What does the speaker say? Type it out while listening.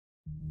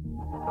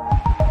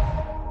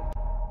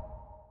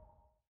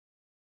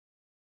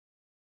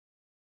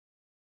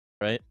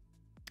right?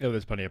 Oh,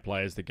 there's plenty of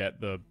players that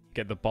get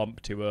the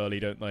bump too early,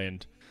 don't they?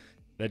 And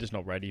they're just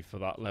not ready for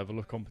that level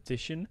of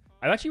competition.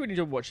 I've actually really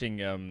enjoyed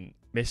watching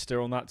Mister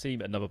on that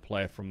team, another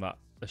player from that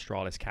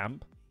Astralis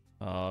camp.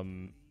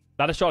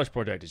 That Astralis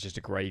project is just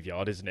a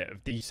graveyard, isn't it?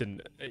 Of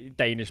decent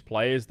Danish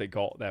players that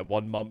got their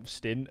 1 month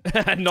stint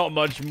and not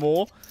much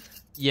more.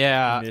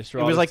 Yeah, it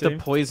was like team. the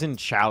poison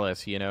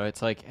chalice, you know?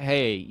 It's like,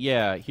 hey,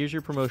 yeah, here's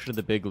your promotion to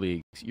the big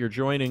leagues. You're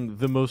joining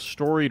the most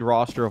storied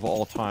roster of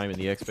all time, and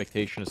the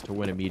expectation is to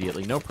win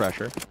immediately. No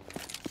pressure.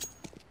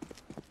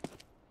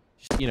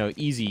 Just, you know,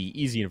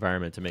 easy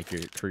environment to make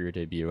your career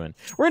debut in.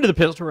 We're into the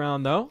pistol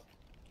round, though.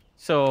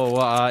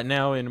 So,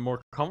 now in more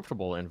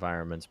comfortable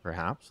environments,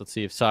 perhaps. Let's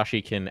see if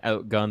Sashi can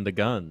outgun the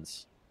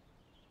guns.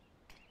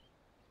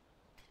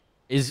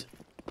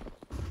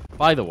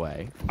 By the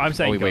way... I'm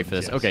saying we wait for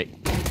this. yes. Okay.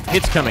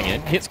 Hits coming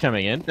in. Hits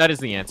coming in. That is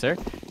the answer.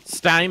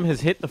 Steim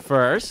has hit the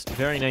first.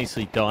 Very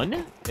nicely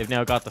done. They've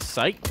now got the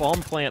site.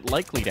 Bomb plant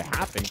likely to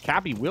happen.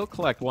 Cabby will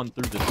collect one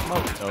through the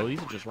smoke, though.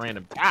 These are just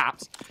random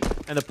taps.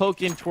 And the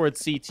poke in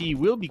towards CT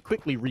will be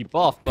quickly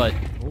rebuffed, but...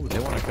 Oh, they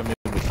want to come in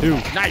with two.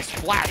 Nice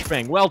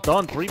flashbang. Well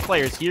done. 3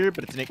 players here,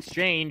 but it's an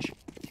exchange.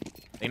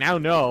 They now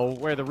know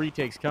where the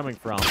retake's coming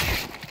from.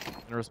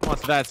 In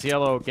response to that,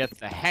 Cielo gets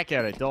the heck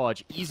out of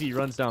dodge. Easy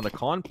runs down the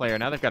con player.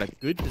 Now they've got a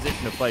good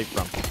position to fight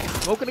from.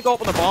 Smoke gonna go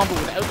up on the bomb, but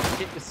without the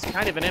hit, this is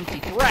kind of an empty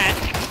threat.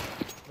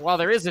 While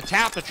there is a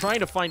tap, they're trying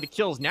to find the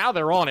kills. Now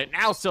they're on it.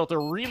 Now Silter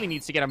really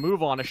needs to get a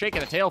move on, a shake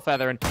and a tail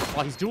feather, and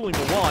while he's dueling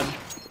the one,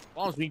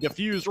 bomb's being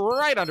diffused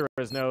right under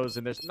his nose,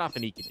 and there's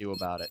nothing he can do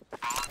about it.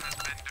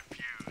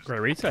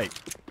 Great retake.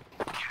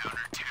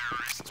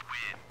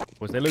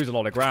 Well, they lose a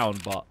lot of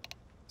ground, but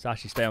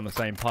Sashi stay on the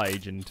same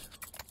page, and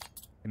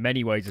in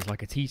many ways, it's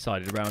like a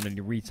T-sided round and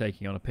you're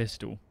retaking on a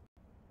pistol.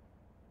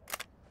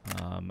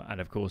 And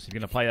of course, if you're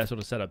going to play that sort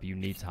of setup, you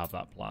need to have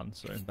that plan.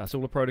 So that's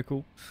all a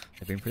protocol.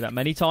 They've been through that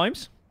many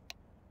times.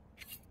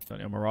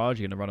 Certainly on Mirage,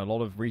 you're going to run a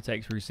lot of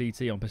retakes through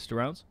CT on pistol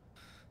rounds.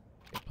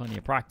 Get plenty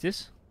of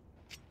practice.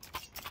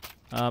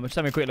 Just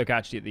having a quick look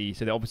actually at the...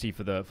 So obviously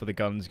for the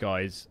guns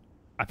guys,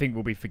 I think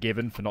we'll be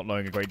forgiven for not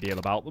knowing a great deal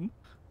about them.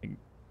 I think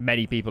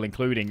many people,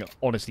 including,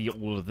 honestly,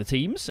 all of the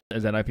teams,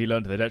 as NIP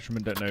learned to their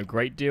detriment, don't know a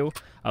great deal.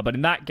 But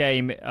in that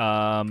game,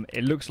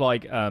 it looks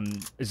like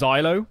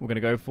Xylo, we're going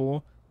to go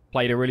for,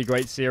 played a really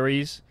great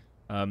series.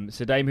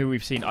 Sadame, who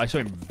we've seen, I saw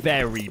him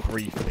very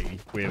briefly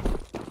with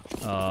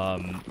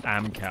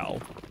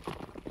Amcal.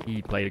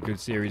 He played a good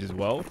series as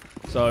well.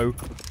 So,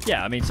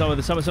 yeah, I mean, some of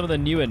the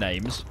newer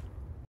names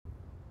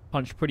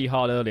punched pretty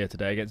hard earlier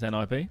today against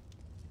NIP.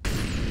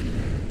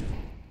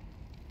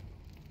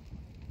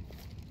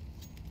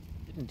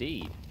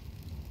 Indeed.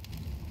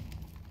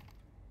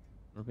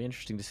 It'll be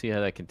interesting to see how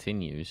that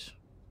continues.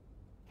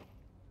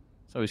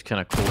 It's always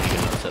kind of cool to get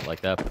an upset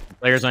like that.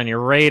 Players on your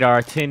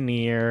radar.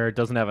 Tinnier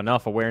doesn't have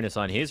enough awareness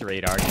on his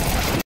radar.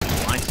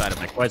 Blind side of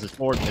Quez's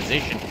forward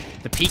position.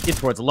 The peek in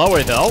towards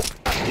lower, though.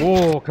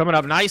 Whoa, coming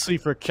up nicely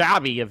for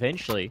Cabby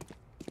eventually.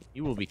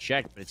 He will be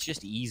checked, but it's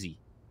just easy.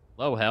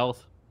 Low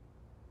health.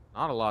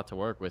 Not a lot to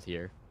work with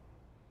here.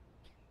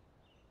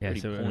 Yeah,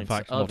 so in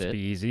fact, not to be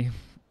easy.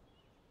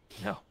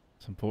 No.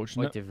 It's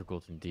unfortunate. Quite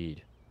difficult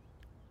indeed.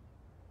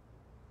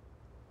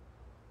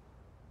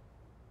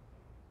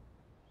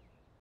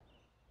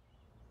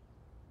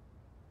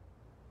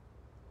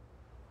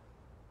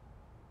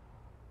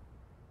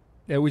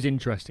 They're always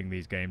interesting,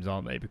 these games,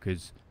 aren't they?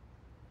 Because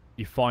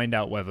you find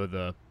out whether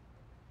the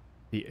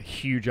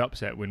huge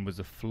upset win was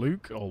a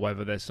fluke or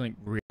whether there's something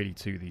really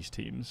to these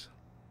teams.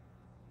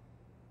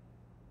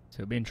 So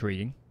it'll be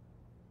intriguing.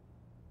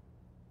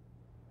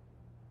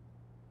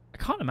 I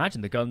can't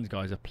imagine the Guns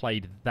guys have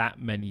played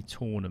that many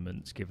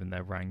tournaments given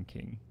their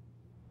ranking.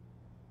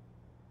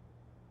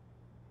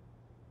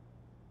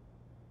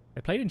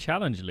 They played in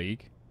Challenger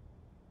League.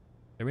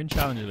 They're in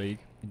Challenger League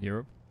in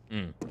Europe.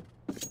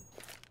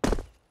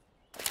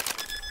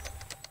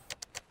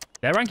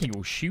 Their ranking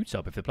will shoot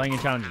up if they're playing in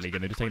Challenger League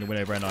and they're just taking a win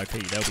over NIP.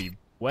 They'll be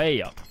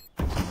way up.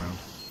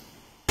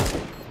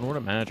 I would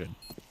imagine.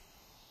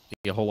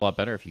 It'd be a whole lot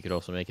better if you could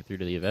also make it through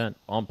to the event.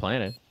 On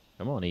planet.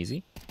 Come on,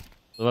 easy.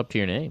 Live up to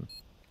your name.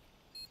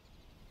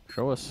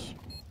 Show us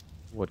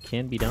what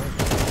can be done.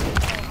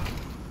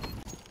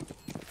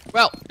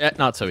 Well,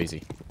 not so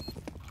easy.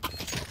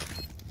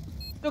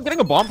 Still, getting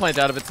a bomb plant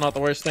out of it's not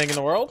the worst thing in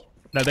the world.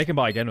 No, they can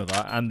buy again with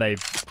that, and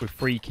with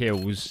 3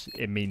 kills,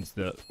 it means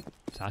that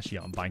Sashi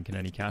aren't banking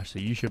any cash, so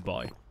you should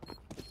buy.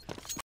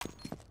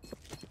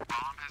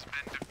 Bomb has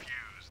been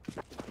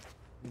defused.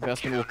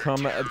 Investment will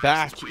come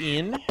back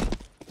in.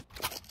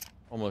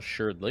 Almost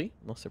assuredly,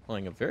 unless they're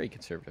playing a very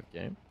conservative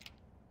game.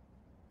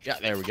 Yeah,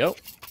 there we go.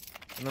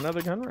 And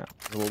another gun round.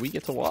 What we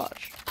get to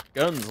watch.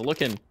 Guns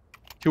looking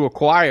to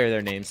acquire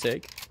their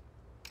namesake.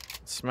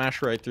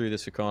 Smash right through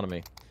this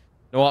economy.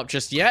 No up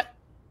just yet.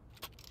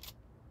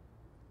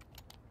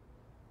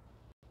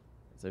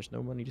 There's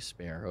no money to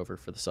spare over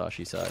for the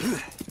Sashi side.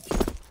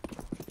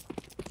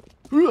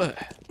 I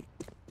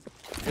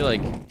feel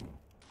like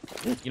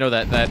You know,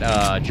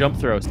 that jump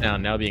throw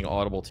sound now being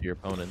audible to your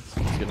opponents.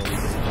 It's going to lead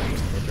to some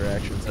interesting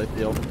interactions, I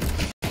feel.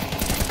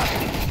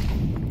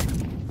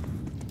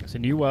 It's a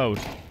new world.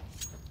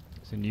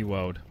 It's a new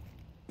world.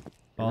 It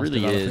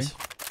really is.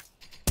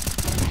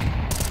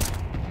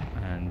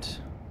 And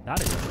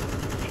that is a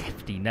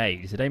hefty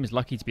nade. Zidane is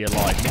lucky to be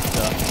alive.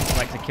 Mr.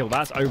 Collects a kill.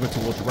 That's over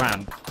towards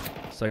ramp.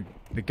 So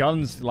the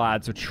guns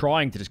lads are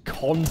trying to just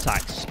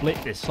contact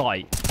split this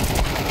site.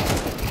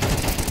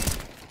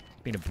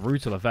 Been a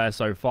brutal affair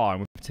so far.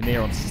 And with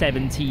Tanir on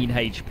 17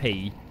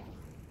 HP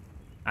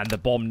and the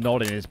bomb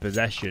not in his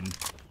possession,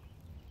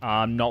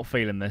 I'm not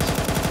feeling this.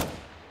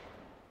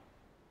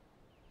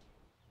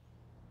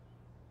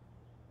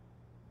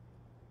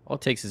 All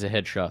it takes is a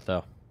headshot,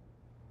 though.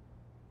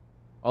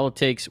 All it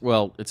takes,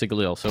 well, it's a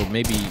Galil, so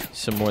maybe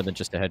some more than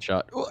just a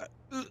headshot.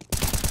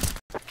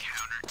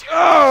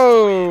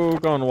 Oh,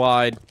 going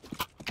wide.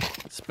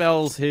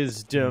 Spells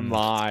his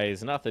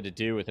demise. Nothing to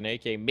do with an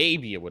AK.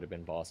 Maybe it would have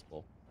been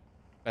possible.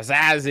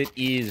 As it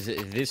is,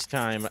 this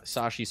time,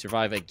 Sashi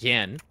survive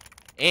again,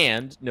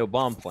 and no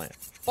bomb plant.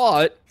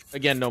 But,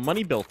 again, no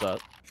money built up.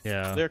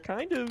 Yeah. They're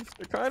kind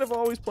of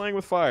always playing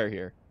with fire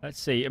here. Let's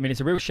see. I mean, it's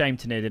a real shame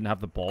Tanir didn't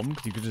have the bomb,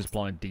 because you could just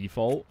blind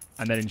default,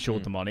 and then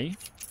insured the money.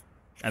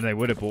 And they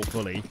would have bought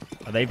fully.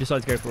 They've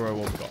decided to go for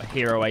what we've got, a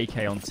hero AK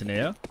on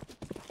Tanir.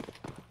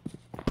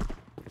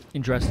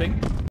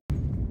 Interesting.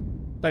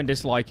 Don't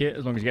dislike it,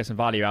 as long as you get some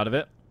value out of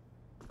it.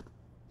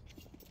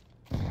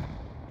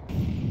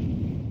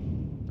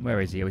 Where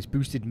is he? Oh, he's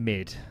boosted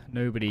mid.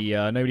 Nobody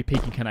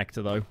peeking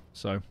connector, though,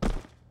 so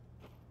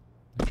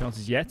no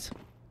chances yet.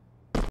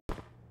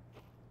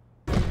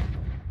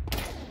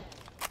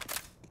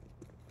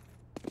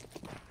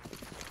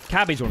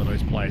 Cabby's one of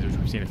those players which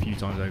we've seen a few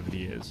times over the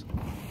years.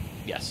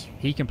 Yes.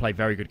 He can play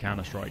very good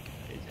Counter-Strike.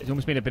 It's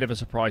almost been a bit of a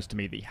surprise to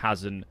me that he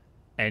hasn't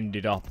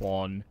ended up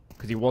on...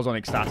 Because he was on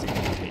Ecstatic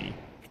MVP,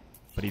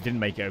 but he didn't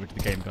make it over to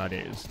the Game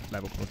Gladiators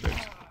level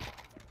project.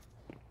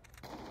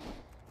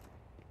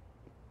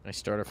 Nice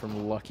starter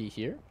from Lucky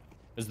here.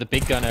 There's the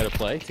big gun out of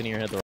play. Tanir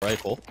had the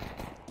rifle.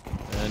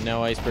 And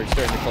now Iceberg's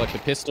starting to collect the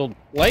pistol.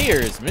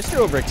 Players,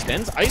 Mr.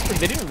 overextends. Iceberg,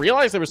 they didn't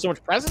realize there was so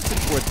much presence in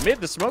towards mid.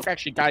 The smoke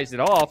actually guys it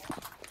off.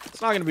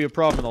 It's not going to be a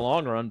problem in the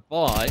long run,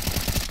 but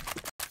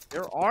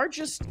there are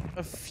just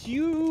a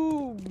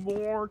few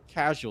more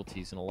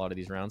casualties in a lot of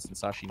these rounds than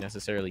Sashi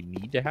necessarily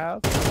need to have.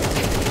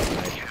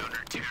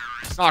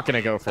 It's not going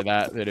to go for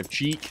that bit of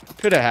cheek.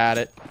 Could have had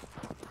it.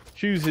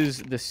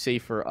 Chooses the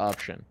safer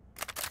option.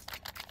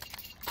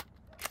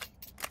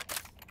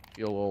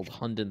 Feel old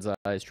Hunden's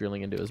eyes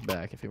drilling into his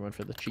back if he went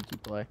for the cheeky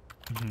play.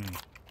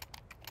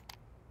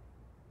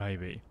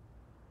 Maybe.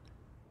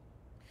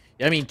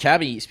 Yeah, I mean,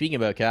 Cabby, speaking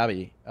about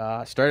Cabby,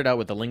 started out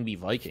with the Lingby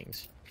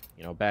Vikings.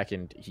 You know, back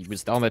in, he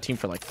was on that team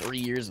for like 3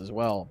 years as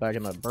well, back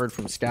in the Bird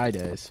from Sky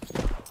days.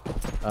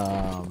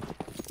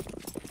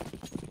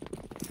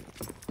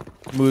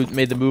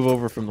 Made the move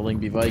over from the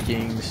Lingby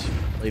Vikings,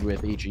 played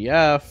with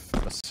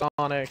AGF,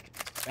 Masonic,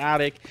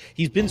 Static.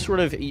 He's been sort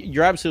of,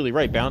 you're absolutely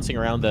right, bouncing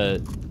around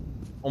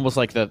almost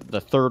like the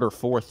third or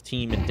fourth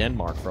team in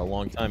Denmark for a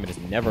long time, and has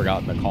never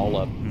gotten the call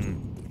up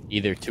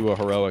either to a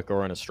Heroic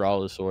or an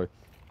Astralis or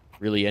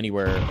really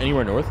anywhere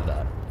north of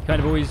that.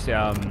 Kind of always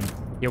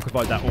he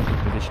occupied that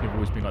awkward position of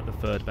always being like the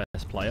third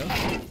best player.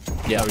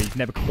 Yeah, so he's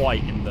never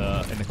quite in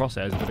the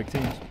crosshairs of the big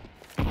teams.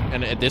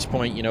 And at this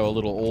point, you know, a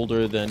little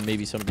older than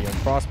maybe some of the young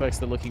prospects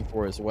they're looking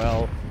for as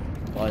well,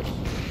 but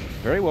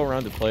very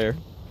well-rounded player.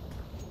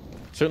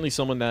 Certainly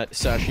someone that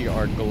Sashi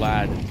are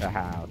glad to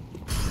have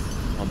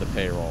on the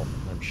payroll,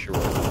 I'm sure.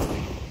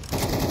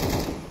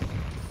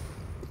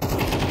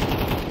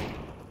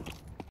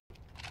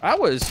 That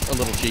was a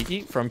little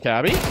cheeky from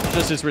Cabby.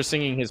 Just as we're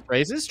singing his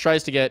praises,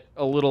 tries to get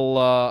a little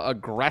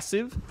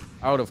aggressive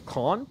out of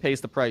Con,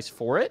 pays the price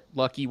for it.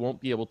 Lucky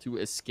won't be able to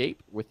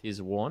escape with his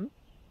one.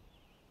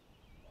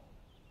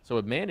 So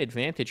a man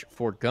advantage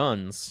for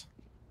guns.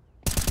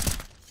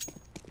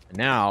 And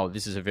now,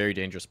 this is a very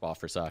dangerous spot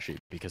for Sashi,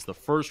 because the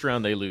first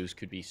round they lose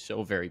could be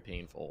so very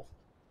painful.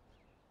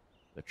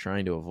 They're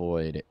trying to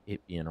avoid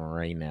it being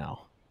right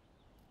now.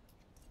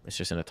 It's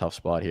just in a tough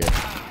spot here.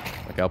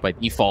 Look out by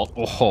default.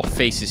 Oh,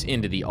 faces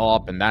into the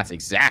AWP, and that's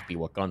exactly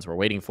what guns were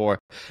waiting for.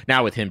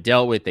 Now with him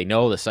dealt with, they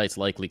know the site's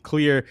likely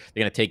clear.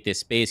 They're going to take this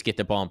space, get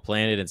the bomb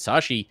planted, and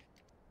Sashi,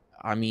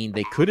 I mean,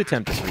 they could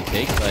attempt this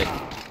retake, but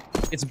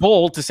it's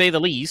bold, to say the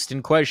least,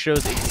 and Quez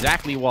shows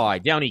exactly why.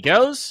 Down he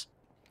goes.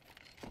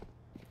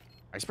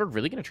 Iceberg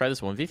really going to try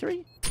this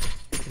 1v3?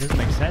 It doesn't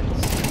make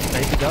sense.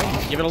 There you go.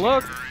 Give it a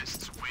look.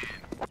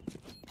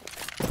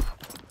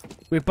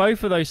 With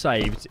both of those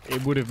saved,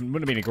 it wouldn't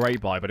have been a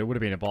great buy, but it would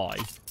have been a buy.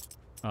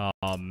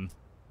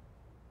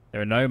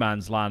 They're in no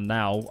man's land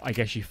now. I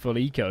guess you full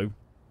eco.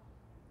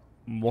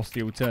 What's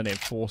the alternative?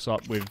 Force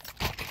up with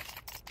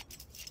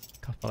a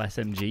couple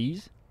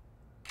SMGs?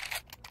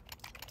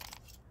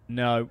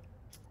 No.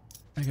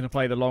 They're going to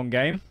play the long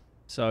game.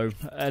 So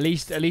at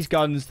least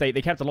guns, they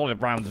kept a lot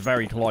of rounds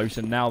very close,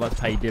 and now that's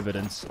paid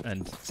dividends.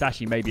 And Sashi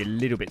actually maybe a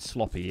little bit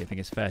sloppy, I think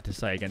it's fair to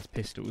say, against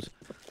pistols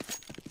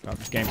throughout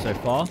this game so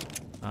far.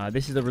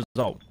 This is the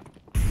result.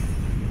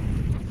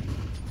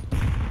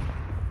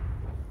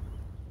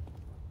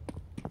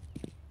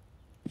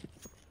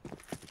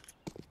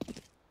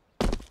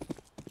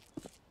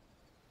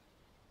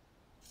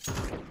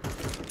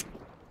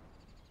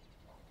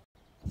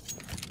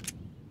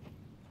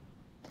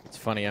 It's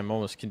funny, I'm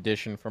almost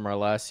conditioned from our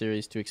last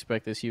series to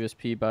expect this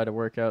USP buy to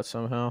work out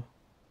somehow.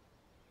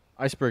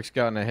 Iceberg's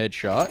gotten a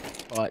headshot,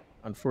 but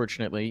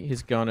unfortunately,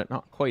 his gun at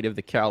not quite of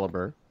the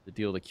caliber to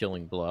deal the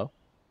killing blow.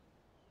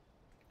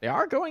 They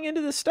are going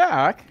into the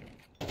stack.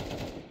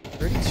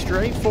 Pretty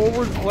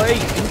straightforward play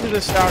into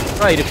the stack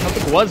right. If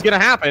something was going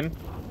to happen,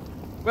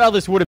 well,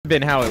 this would have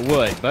been how it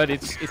would, but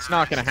it's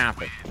not going to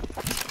happen.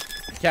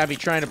 Cabby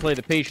trying to play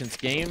the patience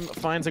game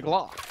finds a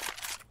Glock.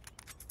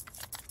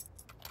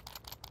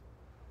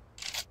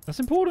 That's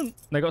important.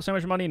 They got so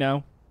much money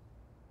now.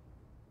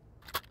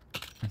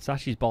 And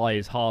Sashi's buy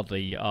is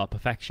hardly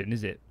perfection,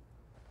 is it?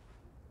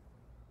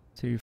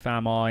 2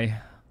 fami.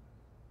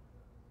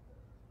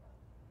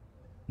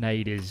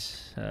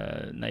 Nades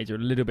are a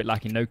little bit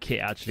lacking. No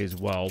kit actually as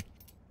well.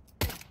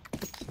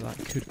 So that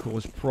could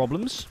cause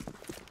problems.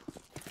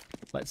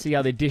 Let's see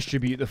how they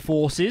distribute the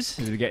forces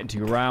as we get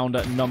into round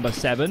at number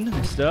 7,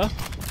 mister.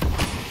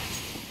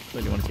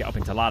 Clearly want to get up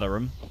into ladder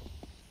room.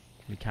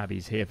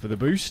 Cabby's here for the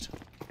boost.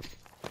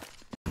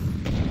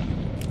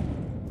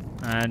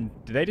 And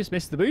did they just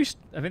miss the boost?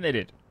 I think they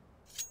did.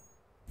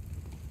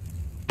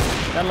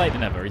 Better late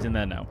than ever. He's in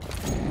there now.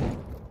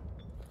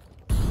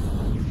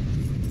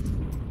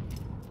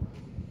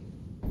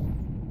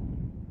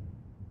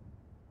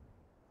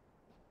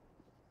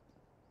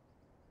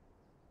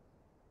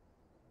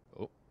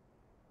 Oh.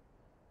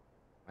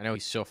 I know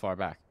he's so far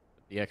back.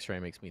 But the X-ray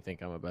makes me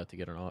think I'm about to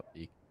get an op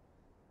peek.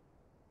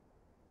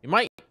 He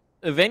might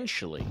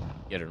eventually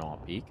get an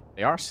op peek.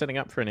 They are setting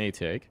up for an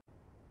A-take.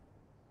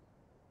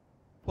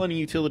 Plenty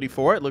utility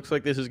for it. Looks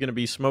like this is going to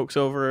be smokes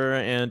over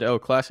and El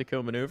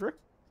Clasico maneuver.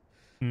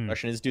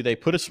 Question is, do they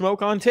put a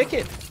smoke on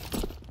ticket?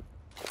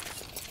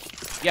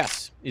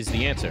 Yes, is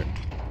the answer.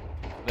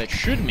 That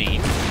should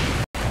mean...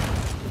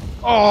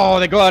 Oh,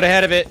 they go out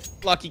ahead of it.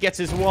 Lucky gets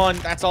his one.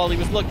 That's all he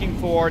was looking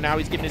for. Now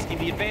he's giving his team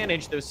the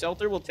advantage. Though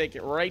Selter will take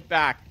it right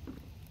back.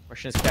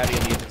 Question is, Cabby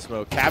on the edge of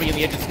smoke. Cabby on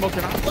the edge of smoke.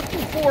 They're not looking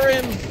for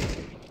him.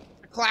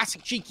 A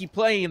classic cheeky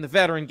play, and the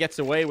veteran gets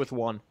away with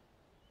one.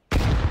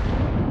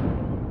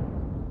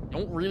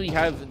 Don't really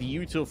have the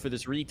util for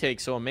this retake,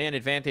 so a man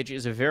advantage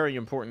is a very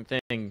important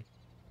thing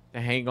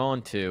to hang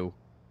on to.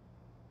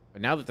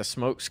 But now that the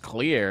smoke's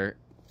clear,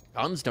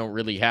 guns don't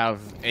really have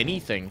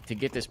anything to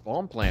get this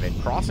bomb planted.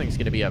 Crossing's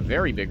going to be a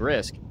very big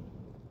risk.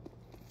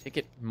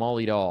 Ticket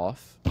mollied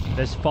off.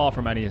 There's far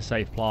from any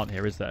safe plant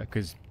here, is there?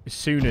 Because as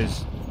soon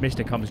as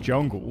Mr. comes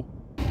jungle,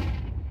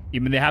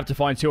 even they have to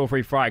find 2 or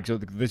 3 frags, so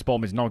this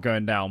bomb is not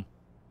going down.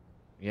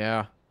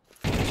 Yeah.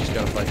 Just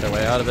got to fight their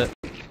way out of it.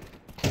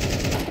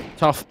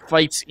 Tough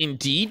fights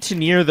indeed.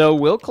 Tanir, though,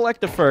 will collect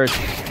the first.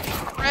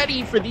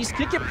 Ready for these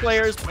ticket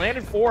players.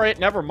 Planted for it.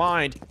 Never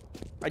mind.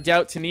 I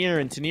doubt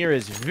Tanir, and Tanir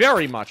is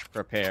very much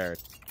prepared.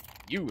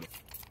 Beautiful.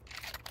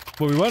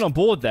 Well, we weren't on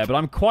board there, but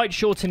I'm quite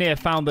sure Tanir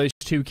found those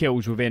 2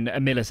 kills within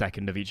a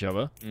millisecond of each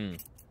other.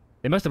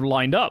 They must have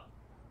lined up.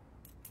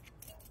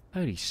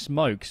 Holy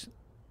smokes.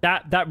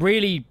 That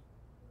really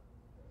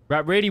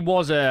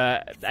was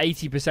a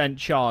 80%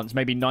 chance,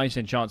 maybe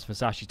 90% chance for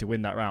Sashi to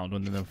win that round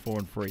when they're 4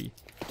 and 3.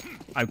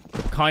 I'm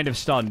kind of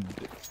stunned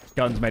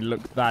Guns made it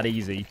look that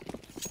easy.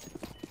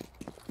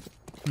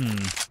 A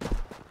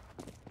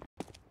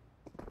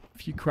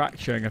few cracks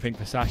showing, I think,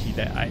 for Sashi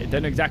there. I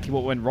don't know exactly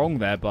what went wrong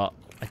there, but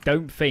I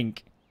don't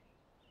think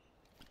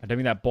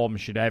that bomb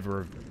should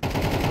ever have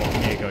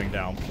got near going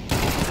down.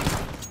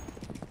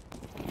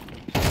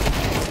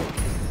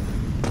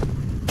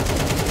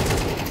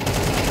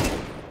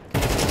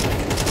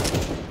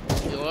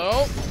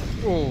 Hello?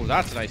 Oh,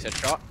 that's a nice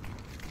headshot.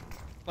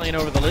 Playing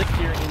over the lip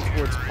here in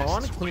towards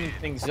Pawn, cleaning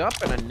things up,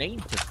 and a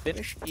nade to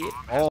finish it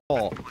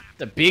all.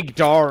 The big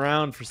DAR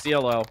round for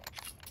CLO.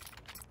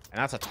 And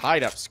that's a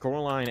tied-up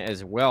scoreline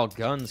as well.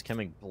 Guns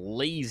coming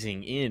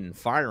blazing in,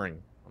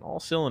 firing on all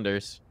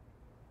cylinders.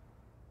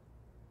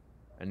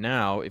 And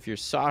now, if you're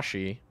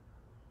Sashi,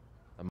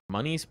 the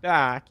money's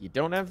back. You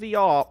don't have the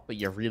AWP, but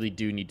you really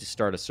do need to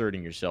start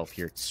asserting yourself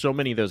here. So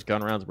many of those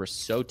gun rounds were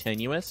so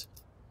tenuous.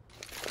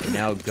 And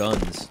now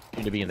Guns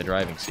seem to be in the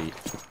driving seat.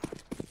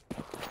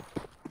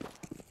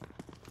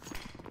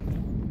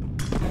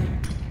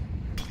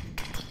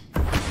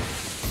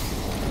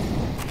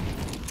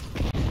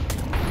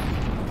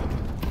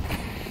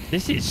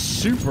 This is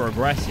super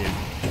aggressive.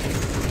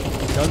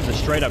 Guns a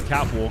straight up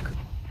catwalk.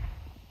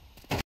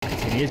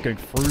 And he is going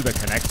through the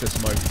connector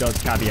smoke.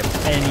 Does Cabby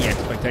have any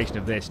expectation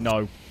of this?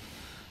 No.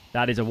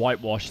 That is a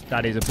whitewash.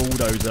 That is a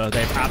bulldozer.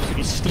 They've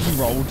absolutely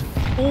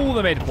steamrolled all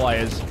the mid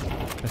players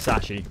for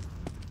Sashi.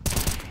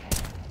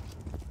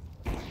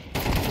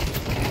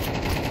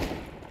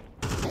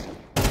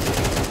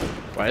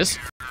 Wes.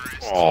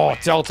 Oh,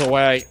 Delta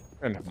way.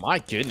 And my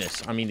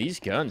goodness, I mean, these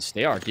guns,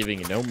 they are giving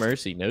you no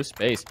mercy, no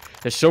space.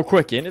 They're so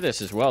quick into this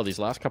as well. These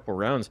last couple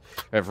rounds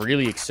have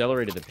really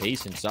accelerated the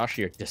pace, and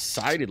Sashi are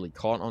decidedly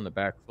caught on the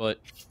back foot.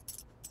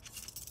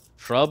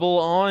 Trouble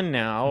on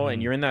now,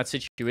 and you're in that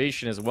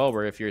situation as well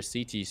where if you're a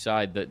CT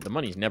side, the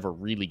money's never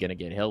really going to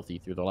get healthy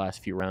through the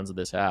last few rounds of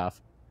this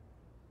half.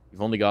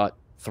 You've only got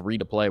 3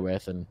 to play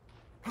with, and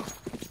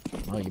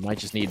well, you might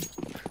just need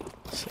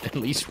at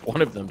least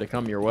one of them to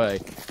come your way.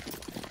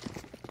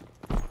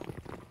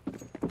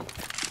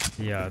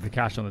 Yeah, the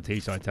cash on the T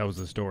side tells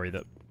the story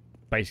that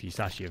basically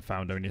Sashi have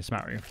found only a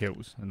smattering of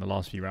kills in the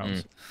last few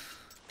rounds.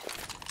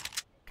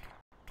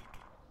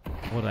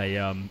 What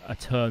a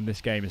turn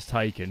this game has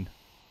taken.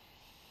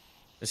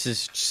 This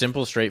is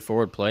simple,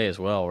 straightforward play as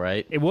well,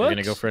 right? It works. You're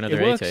going to go for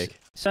another A-take.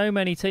 So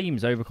many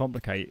teams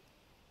overcomplicate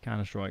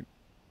Counter-Strike.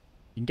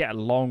 You can get a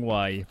long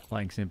way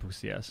playing simple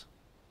CS.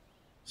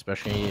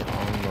 Especially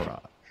on Mirage.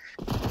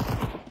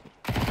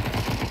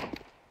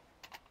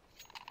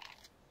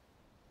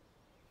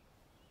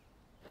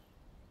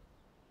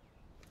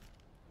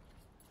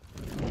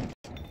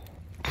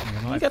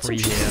 We got some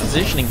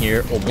positioning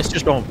here. Oh,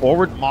 Mister's going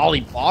forward. Molly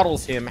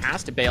bottles him,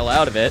 has to bail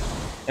out of it.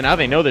 And now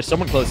they know there's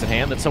someone close at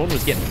hand, that someone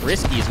was getting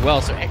frisky as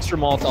well, so extra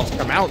Molotovs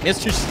come out.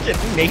 Mister's just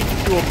getting naked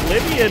to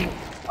oblivion.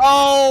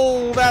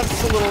 Oh,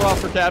 that's a little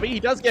rough for Tabby. He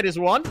does get his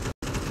one.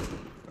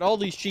 But all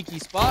these cheeky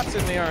spots,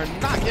 and they are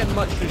not getting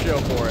much to show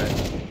for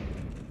it.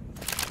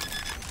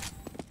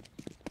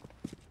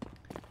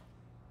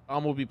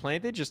 Bomb will be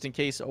planted just in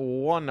case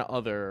one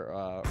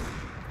other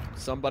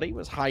somebody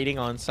was hiding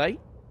on site.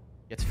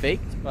 Gets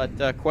faked, but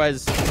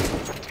Quez,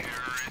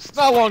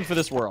 not long for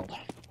this world.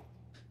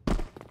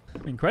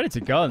 I mean, credit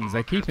to Guns.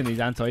 They're keeping these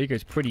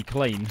anti-ecos pretty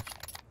clean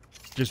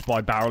just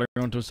by barreling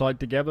onto a side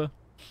together.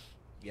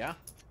 Yeah.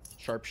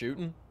 Sharp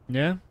shooting.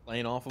 Yeah.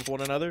 Playing off of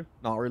one another.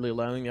 Not really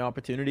allowing the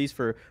opportunities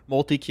for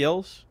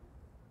multi-kills.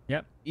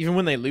 Yep. Even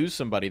when they lose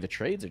somebody, the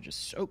trades are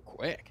just so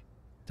quick.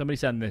 Somebody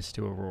send this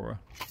to Aurora.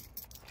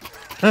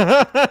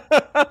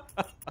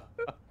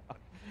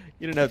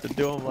 You didn't have to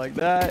do them like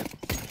that.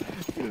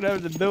 You didn't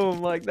have to do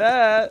them like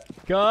that.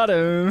 Got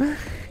him.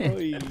 Oh,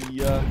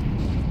 yeah.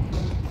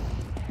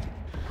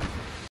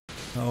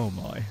 Oh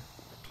my.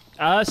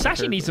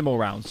 Sashi needs some more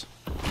rounds.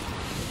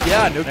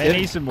 Yeah, no They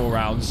kidding. need some more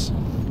rounds. I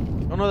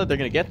don't know that they're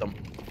going to get them.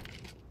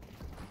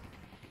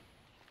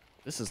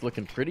 This is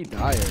looking pretty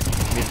dire.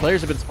 I mean,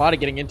 players have been spotted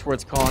getting in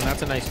towards Con.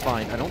 That's a nice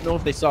find. I don't know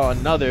if they saw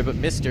another, but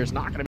Mister's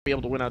not going to be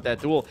able to win out that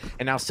duel.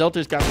 And now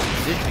Selter's got some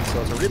positioning,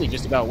 so it's really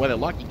just about whether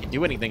Lucky can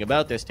do anything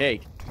about this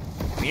take.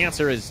 The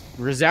answer is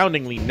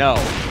resoundingly no.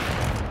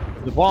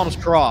 The bomb's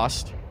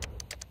crossed.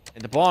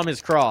 And the bomb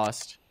is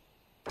crossed.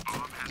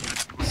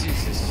 This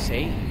is a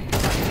save.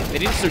 They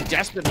didn't so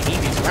desperately need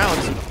these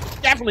rounds. It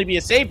would definitely be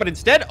a save, but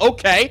instead,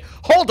 okay.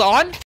 Hold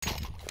on.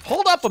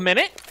 Hold up a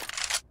minute.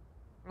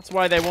 That's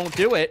why they won't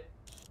do it.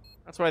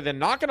 That's why they're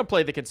not going to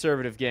play the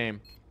conservative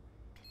game.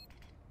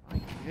 My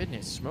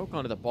goodness, smoke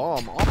onto the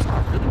bomb. Off's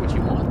not really what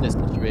you want in this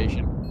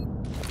situation.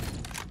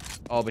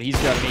 Oh, but he's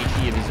got an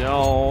AT of his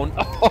own.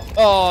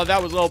 Oh,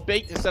 that was a little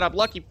bait to set up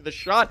Lucky for the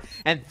shot.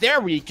 And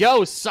there we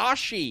go,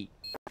 Sashi.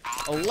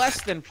 A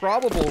less than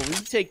probable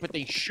retake, but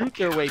they shoot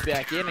their way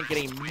back in and get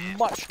a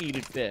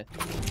much-needed fifth.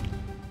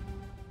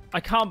 I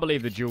can't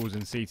believe the duels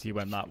in CT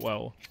went that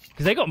well.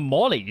 Because they got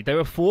mollied. They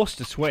were forced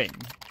to swing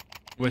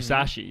with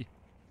Sashi.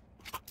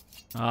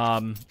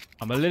 I'm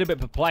a little bit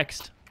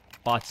perplexed,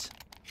 but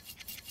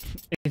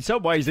in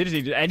some ways they just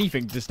needed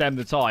anything to stem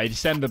the tide,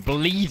 stem the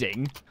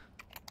bleeding.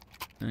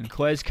 And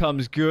Quez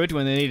comes good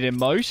when they needed him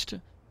most.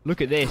 Look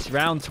at this,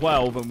 round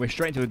 12, and we're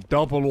straight into a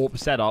double AWP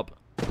setup.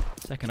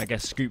 Second, I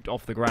guess, scooped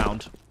off the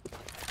ground.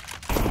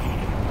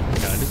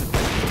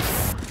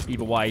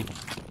 Either way,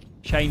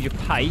 change of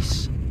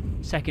pace.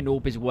 Second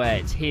AWP is where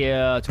it's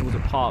here towards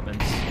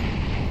apartments.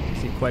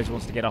 See if Quez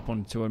wants to get up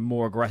onto a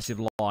more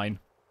aggressive line.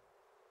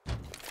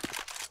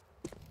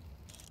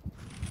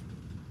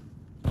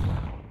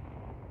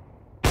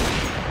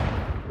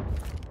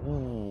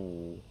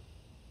 Ooh.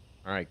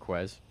 All right,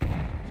 Quez.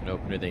 An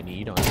opener they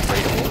need on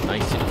Tradable.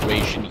 Nice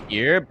situation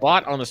here.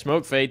 Bot on the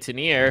smoke fade to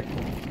near.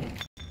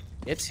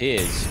 It's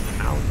his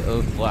pound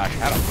of flash.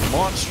 Had a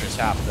monstrous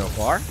half so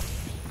far.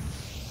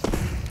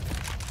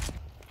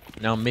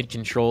 Now mid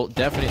control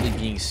definitely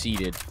being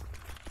seeded.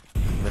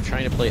 They're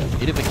trying to play a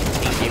bit of a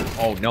contained game.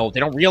 Oh no, they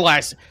don't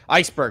realize.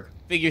 Iceberg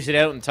figures it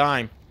out in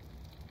time.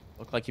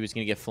 Looked like he was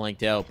going to get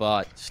flanked out,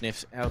 but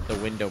sniffs out the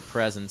window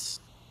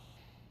presence.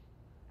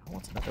 Now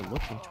wants another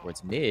look in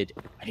towards mid.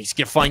 And he's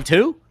going to find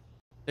two.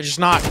 They're just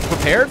not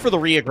prepared for the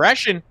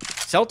re-aggression.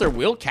 Selter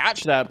will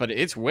catch that, but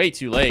it's way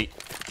too late.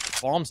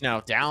 Bomb's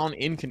now down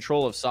in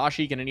control of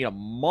Sashi. Going to need a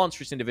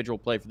monstrous individual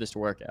play for this to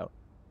work out.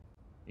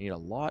 Need a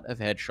lot of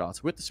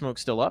headshots. With the smoke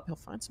still up, he'll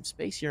find some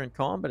space here in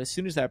Calm, but as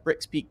soon as that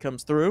Bricks peak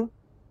comes through,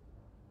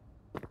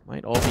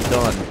 might all be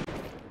done.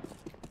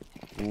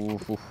 Ooh,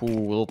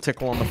 little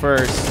tickle on the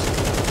first.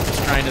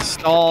 Just trying to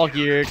stall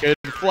here. Good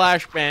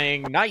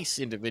flashbang. Nice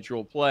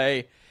individual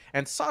play.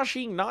 And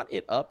Sashi not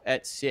it up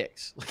at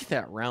 6. Look at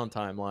that round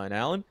timeline,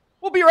 Alan.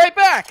 We'll be right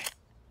back.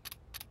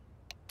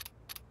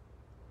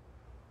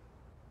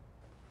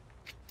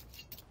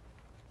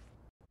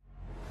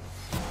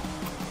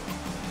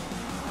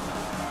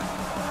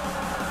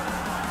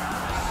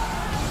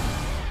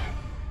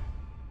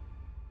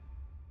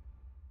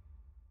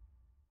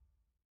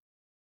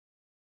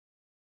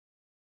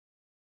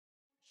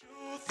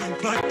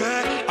 think like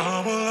that,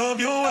 I will love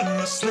you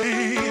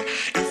endlessly.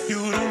 If you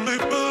only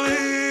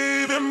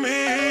believe in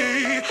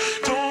me,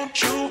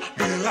 don't you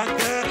be like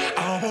that,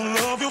 I will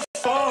love you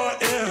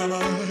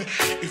forever.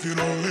 If you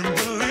only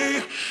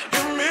believe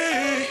in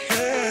me,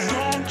 yeah.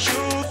 Don't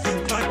you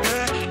think like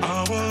that,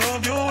 I will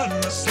love you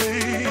endlessly.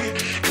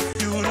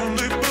 If you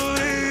only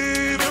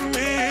believe in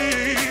me,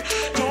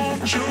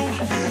 don't you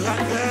be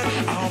like that,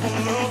 I will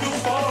love you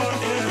forever.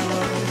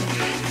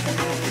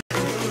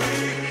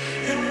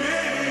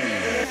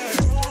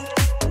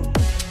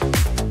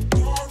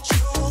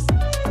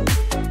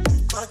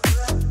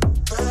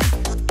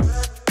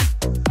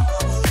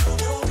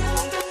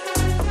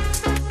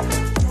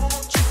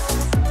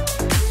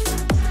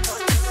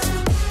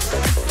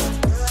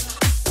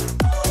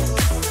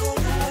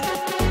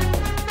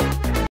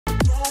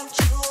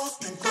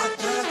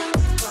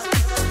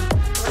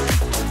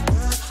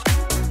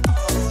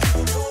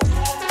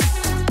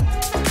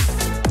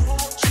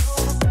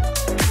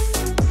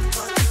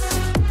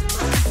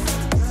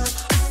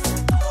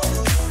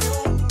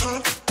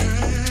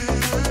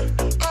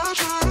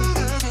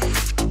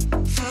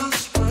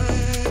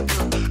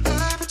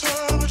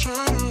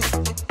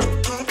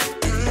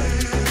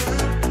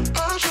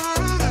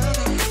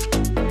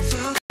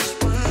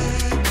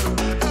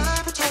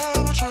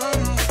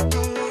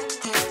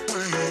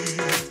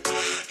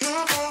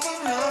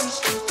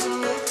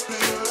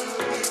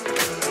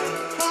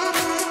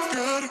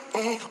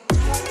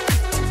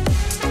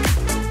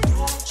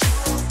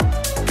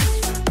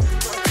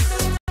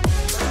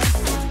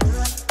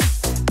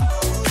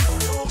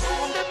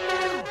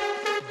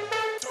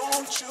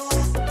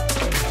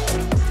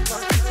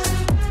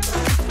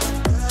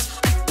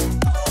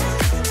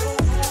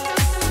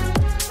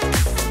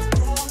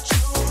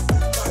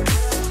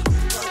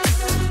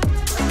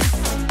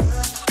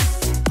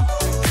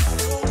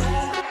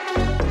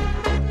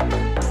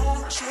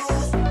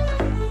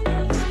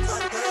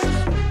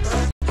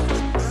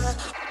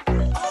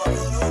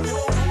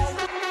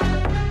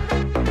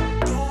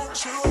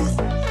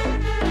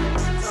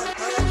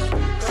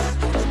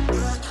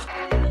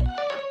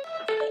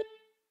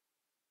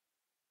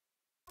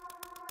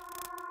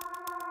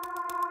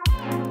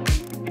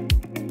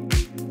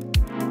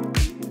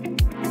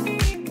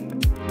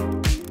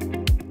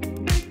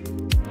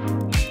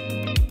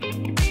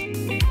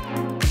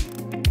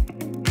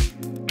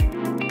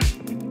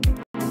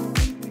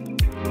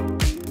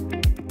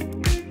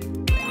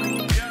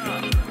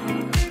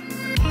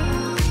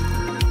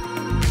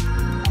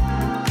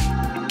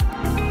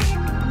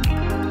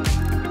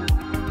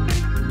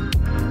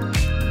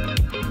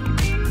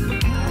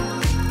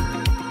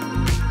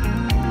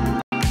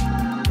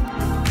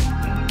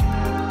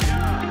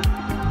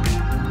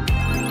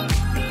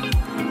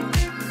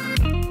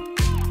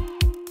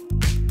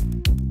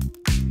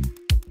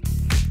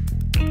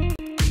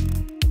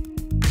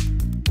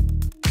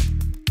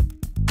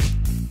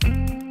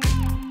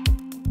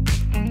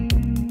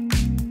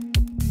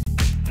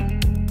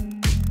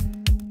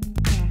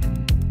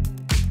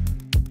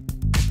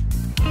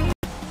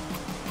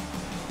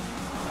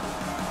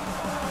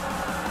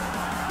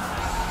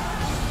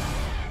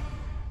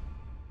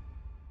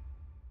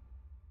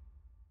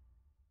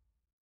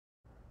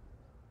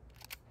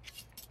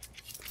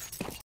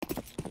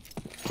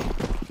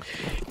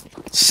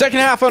 Second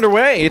half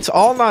underway. It's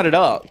all knotted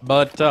up.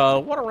 But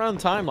what a round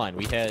timeline.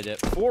 We had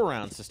 4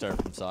 rounds to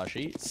start from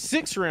Sashi,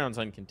 6 rounds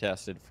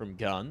uncontested from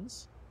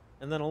Guns,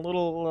 and then a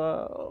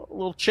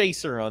little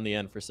chaser on the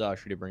end for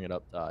Sashi to bring it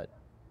up tied.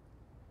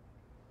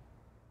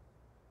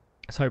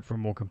 Let's hope for a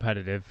more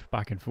competitive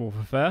back and forth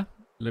affair. A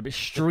little bit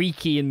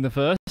streaky in the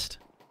first.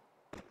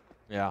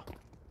 Yeah.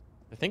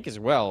 I think as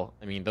well,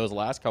 I mean, those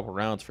last couple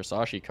rounds for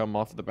Sashi come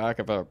off the back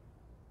of a,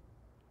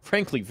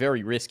 frankly,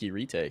 very risky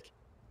retake.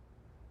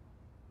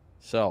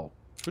 So,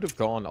 could have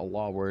gone a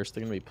lot worse.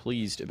 They're going to be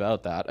pleased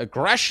about that.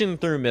 Aggression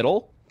through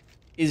middle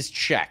is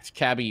checked.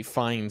 Cabby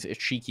finds a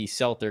cheeky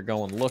Celter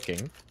going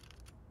looking.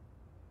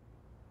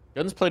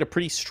 Guns played a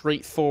pretty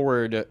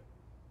straightforward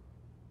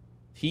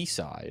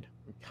T-side.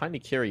 I'm kind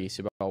of curious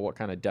about what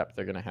kind of depth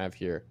they're going to have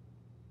here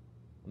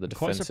on the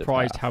defensive Quite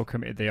surprised half. how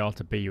committed they are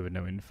to B with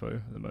no info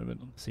at the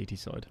moment on the CT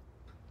side.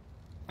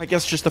 I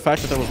guess just the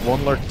fact that there was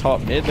one lurk top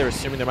mid, they're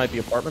assuming there might be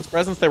apartments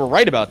presence. They were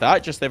right about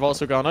that, just they've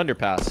also gone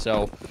underpass,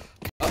 so...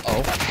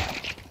 Uh-oh.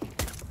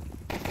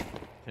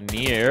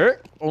 Near,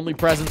 only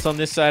presence on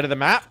this side of the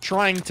map,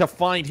 trying to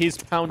find his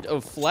pound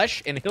of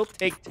flesh, and he'll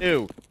take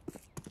 2.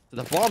 So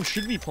the bomb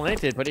should be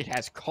planted, but it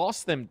has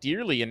cost them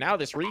dearly, and now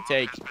this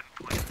retake...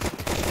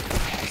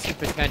 has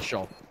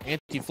potential.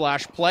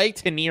 Anti-flash play,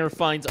 Tanir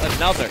finds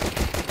another.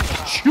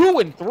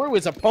 Chewing through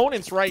his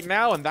opponents right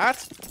now, and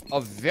that's a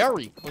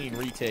very clean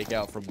retake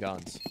out from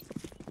Guns.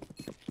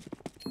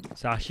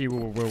 Sashi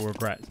will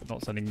regret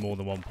not sending more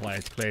than one player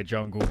to clear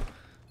jungle.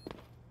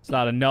 Is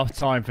that enough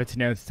time for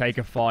Tanir to take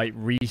a fight,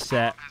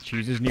 reset,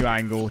 choose his new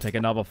angle, take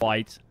another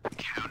fight?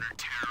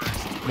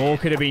 More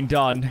could have been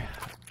done.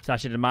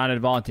 Sashi had a man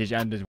advantage,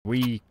 and as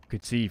we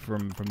could see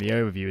from the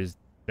overview, is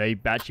they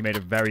actually made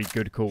a very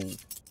good call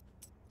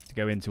to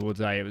go in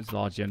towards A. It was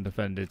largely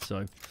undefended,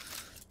 so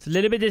It's a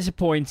little bit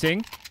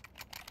disappointing.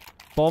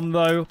 Bomb,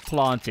 though,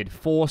 planted.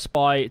 4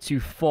 spy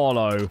to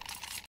follow.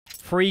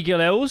 3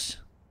 Galils.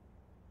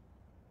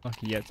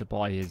 Lucky yet to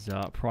buy his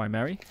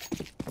primary.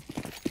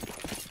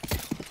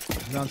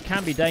 Rounds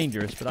can be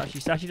dangerous, but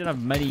actually Sashi doesn't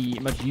have much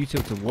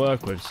util to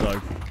work with,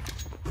 so...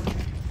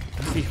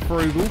 Let's be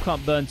frugal.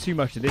 Can't burn too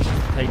much of this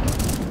to take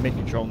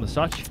mid-control on the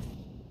such.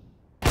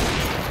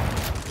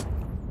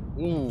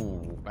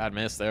 Ooh, bad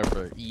miss there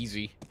for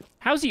easy.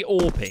 How's he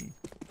AWPing?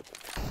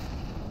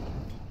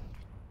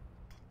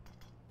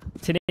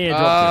 Tenier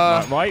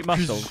dropped it, right?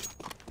 Muscle.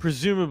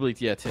 Presumably,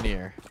 yeah,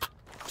 Tenier.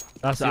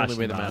 That's the only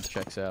way the mad. math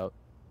checks out.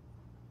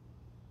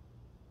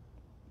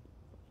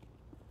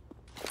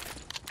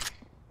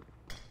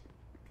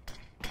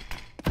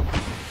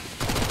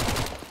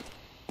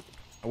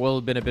 It will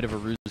have been a bit of a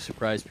rude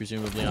surprise,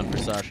 presumably, on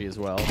Sashi as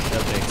well.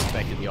 They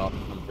expected the off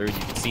from third. You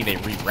can see they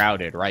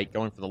rerouted, right?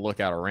 Going for the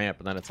lookout or ramp,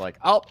 and then it's like,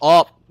 up,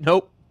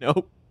 nope,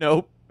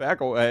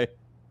 back away.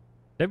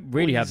 They don't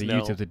really have the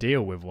no. util to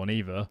deal with one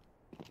either.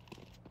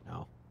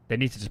 No. They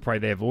need to just pray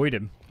they avoid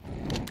him.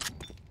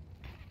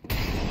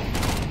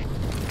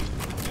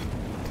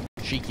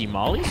 Cheeky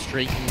Molly,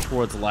 straight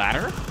towards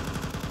ladder.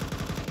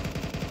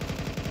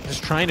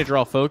 Just trying to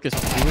draw focus,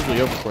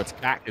 presumably over towards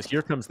Cactus.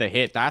 Here comes the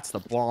hit. That's the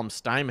bomb.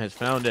 Steim has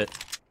found it.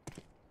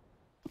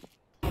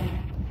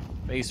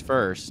 Face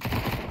first.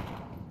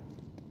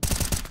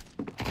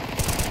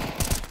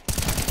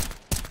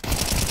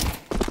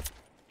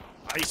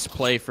 Nice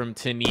play from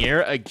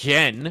Tenier.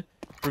 Again,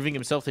 proving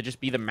himself to just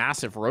be the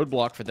massive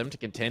roadblock for them to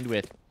contend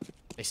with.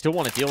 They still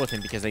want to deal with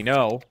him because they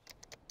know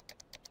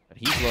that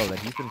he's low, that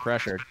he's been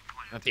pressured.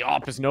 That the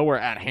op is nowhere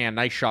at hand.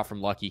 Nice shot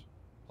from Lucky.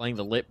 Playing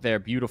the lip there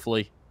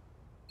beautifully.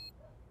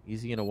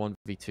 Easy in a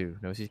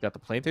 1v2. Knows he's got the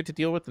planter to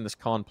deal with in this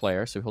con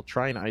player, so he'll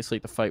try and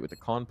isolate the fight with the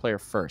con player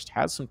first.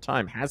 Has some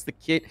time. Has the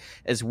kit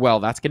as well.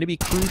 That's going to be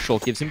crucial.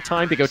 Gives him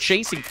time to go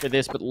chasing for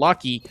this, but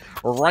Lucky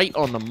right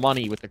on the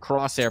money with the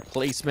crosshair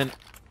placement.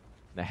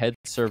 The head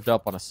served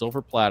up on a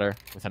silver platter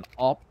with an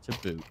op to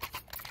boot.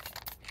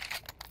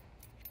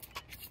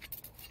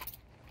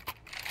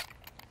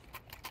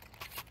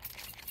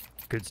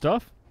 Good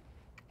stuff.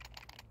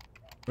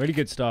 Really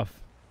good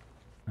stuff.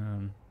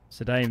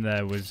 Sedaim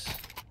there was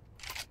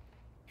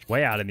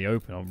way out in the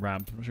open on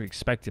ramp. I'm not sure he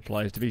expected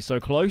players to be so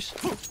close.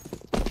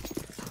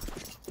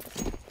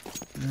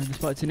 And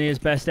despite Tenier's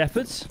best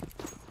efforts,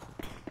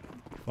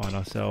 find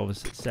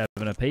ourselves 7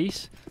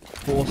 apiece.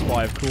 4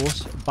 spy, of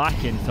course,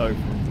 back in tow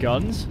from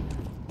guns.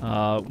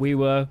 We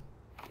were,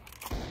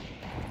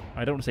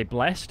 I don't want to say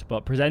blessed,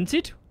 but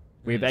presented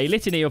with a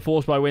litany of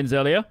 4 spy wins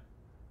earlier.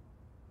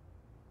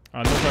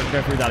 I'm not trying to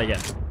go through that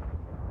again.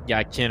 Yeah,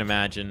 I can't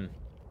imagine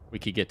we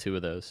could get 2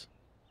 of those.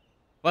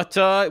 But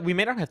we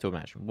may not have to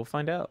imagine. We'll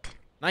find out.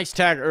 Nice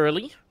tag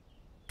early.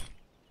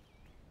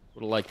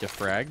 Would have liked to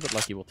frag, but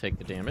Lucky will take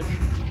the damage.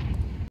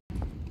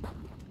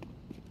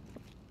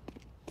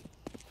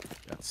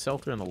 Got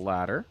Selter in the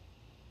ladder.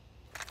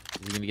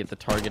 Is he going to get the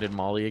targeted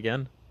molly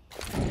again?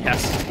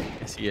 Yes.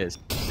 Yes, he is.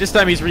 This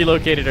time he's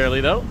relocated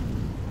early, though.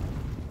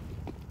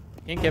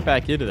 Can't get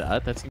back into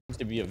that. That seems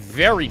to be a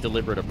very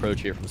deliberate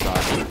approach here from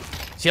Sashi.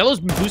 Cielo's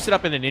been boosted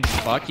up in the ninja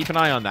spot. Keep an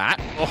eye on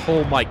that.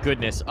 Oh, my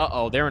goodness.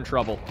 Uh-oh, they're in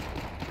trouble.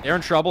 They're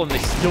in trouble, and they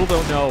still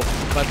don't know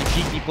about the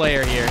cheeky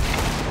player here.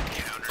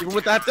 Even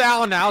with that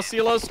down now,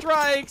 Cielo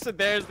strikes, and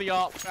there's the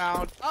op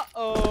found.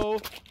 Uh-oh.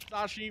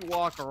 Sashi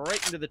walk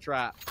right into the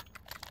trap.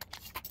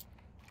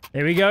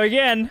 Here we go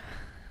again.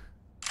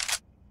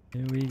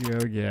 Here we go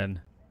again.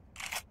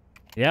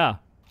 Yeah.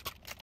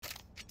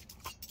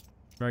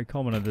 Very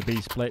common of the B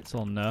splits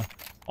on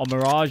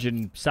Mirage,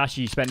 and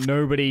Sashi spent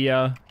nobody, you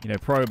know,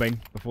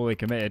 probing before they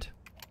committed.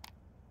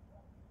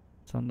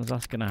 Sometimes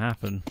that's gonna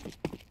happen.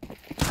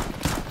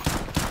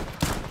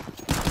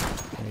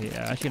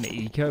 Yeah, actually gonna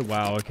eco.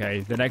 Wow.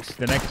 Okay. The next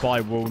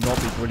buy will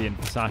not be brilliant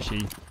for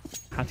Sashi.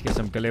 Had to get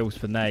some Galils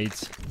for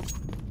nades.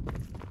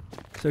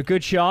 So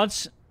good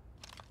chance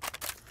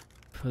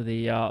for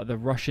the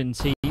Russian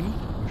team,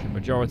 Russian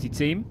majority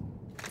team.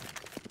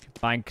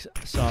 Bank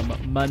some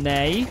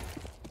money.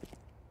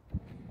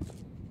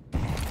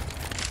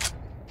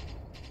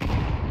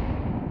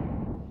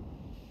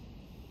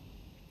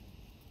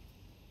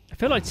 I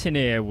feel like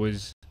Tenier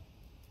was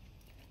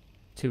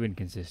too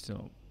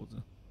inconsistent.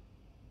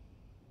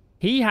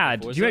 He had...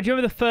 Do you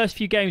remember the first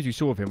few games we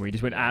saw of him where he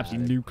just went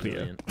absolutely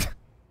nuclear?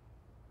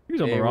 He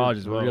was on Mirage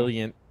as well.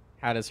 Brilliant.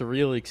 Had us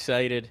really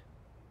excited.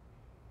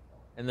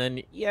 And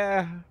then,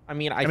 yeah, I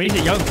mean, I think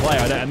he's a young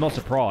player. I'm not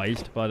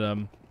surprised, but...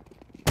 Oh,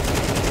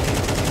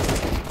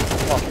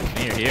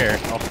 near here.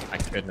 Oh, my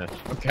goodness.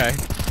 Okay.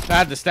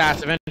 Had the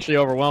stats eventually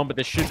overwhelmed, but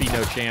there should be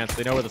no chance.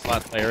 They know where this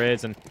last player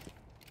is, and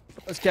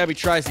as Cabby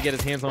tries to get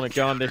his hands on a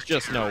gun, there's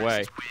just no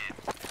way.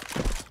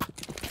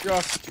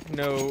 Just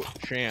no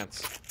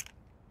chance.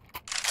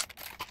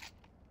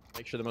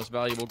 Make sure the most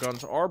valuable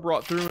guns are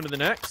brought through into the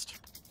next.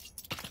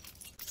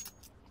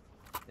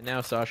 And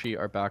now Sashi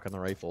are back on the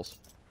rifles.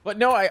 But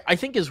no, I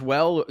think as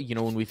well, you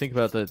know, when we think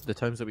about the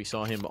times that we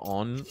saw him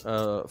on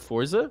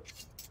Forza,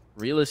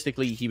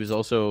 realistically, he was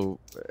also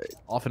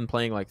often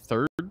playing like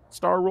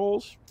third-star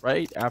roles,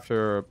 right?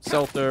 After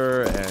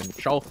Selther and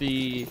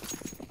Chalfie.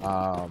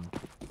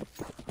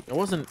 There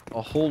wasn't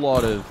a whole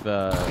lot of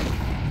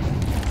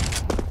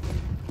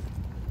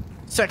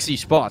sexy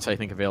spots, I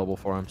think, available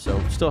for him. So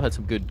still had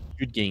some good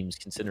games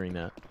considering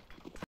that.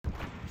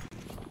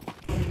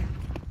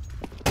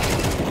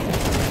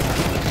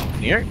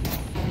 Here,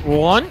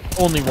 one,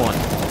 only one.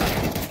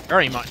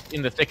 Very much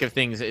in the thick of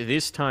things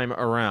this time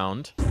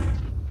around.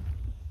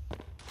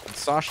 And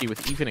Sashi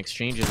with even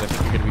exchanges, I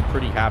think you're going to be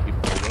pretty happy.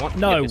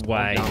 No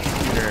way.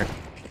 Sooner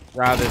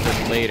rather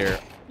than later.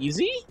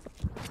 Easy?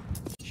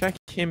 Check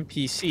him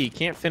PC.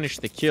 Can't finish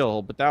the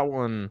kill, but that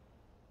one...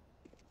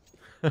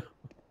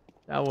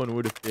 that one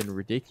would have been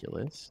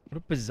ridiculous. What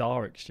a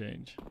bizarre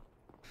exchange.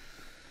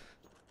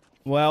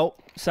 Well,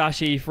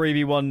 Sashi,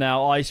 3v1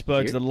 now.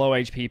 Iceberg's the low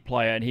HP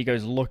player, and he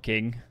goes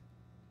looking.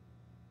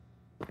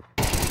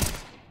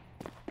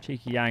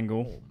 Cheeky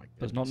angle.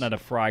 Does not net a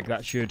frag.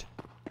 That should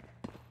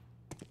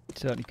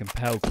certainly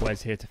compel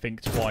Quez here to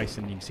think twice,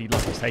 and you can see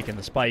Lucky's taking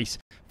the space.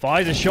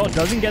 Fires a shot,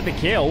 doesn't get the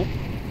kill.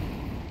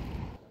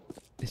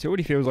 This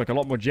already feels like a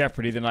lot more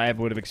jeopardy than I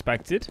ever would have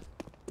expected.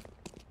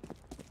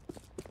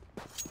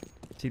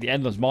 See the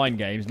endless mind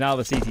games. Now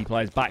the CT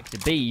player's back to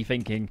B,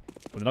 thinking,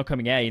 well, they're not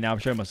coming A, now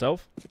I've shown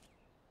myself.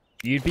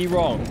 You'd be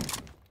wrong.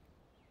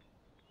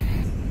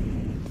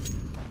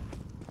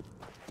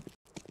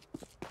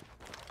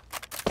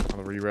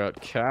 I'll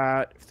reroute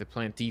Cat. If they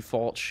plant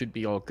default, should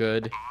be all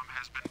good.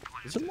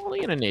 There's a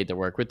molly and a nade to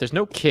work with. There's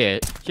no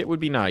kit. Kit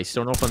would be nice.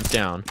 Don't know if one's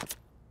down.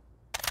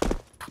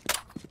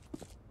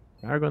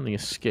 Arg on the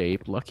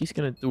escape. Lucky's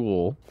gonna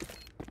duel.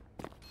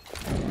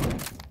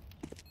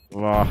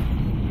 I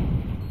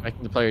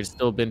think the player's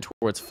still been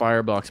towards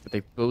Firebox, but they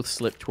both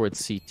slipped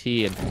towards CT,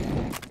 and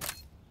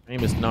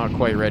Aim is not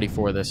quite ready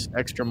for this.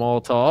 Extra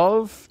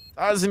Molotov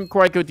doesn't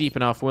quite go deep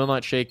enough. Will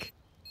not shake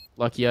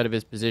Lucky out of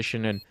his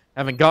position, and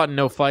having gotten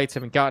no fights,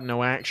 having gotten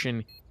no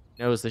action,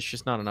 knows there's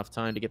just not enough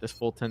time to get this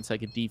full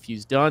 10-second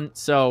defuse done.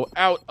 So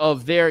out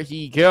of there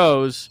he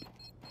goes,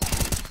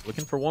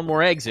 looking for one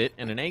more exit,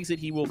 and an exit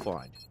he will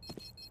find.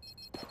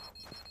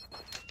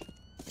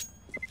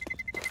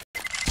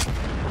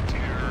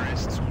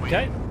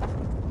 Okay.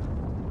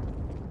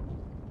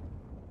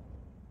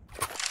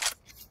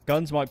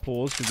 Guns might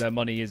pause because their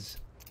money is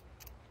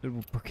a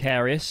little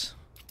precarious.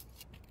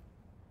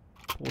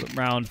 Important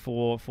round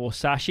for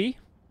Sashi.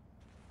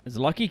 As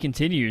Lucky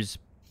continues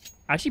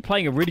actually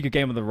playing a really good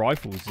game with the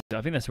rifles.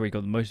 I think that's where he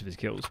got most of his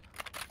kills.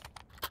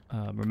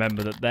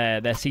 Remember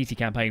that their CT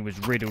campaign was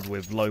riddled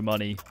with low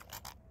money.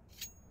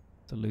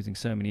 So losing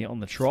so many on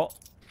the trot.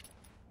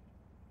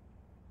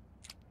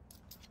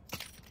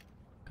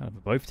 Kind of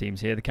for both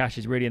teams here. The cash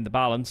is really in the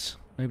balance.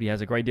 Nobody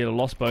has a great deal of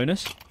loss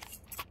bonus.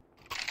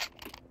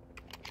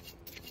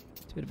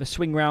 It's a bit of a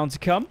swing round to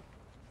come.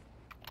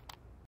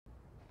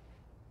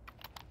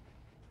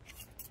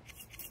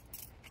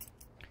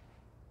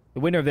 The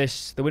winner of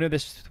this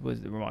was,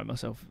 remind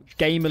myself,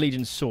 Game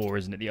Allegiance Saw,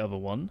 isn't it? The other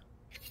one.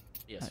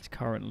 Yes. That's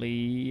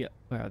currently,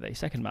 where are they?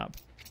 Second map.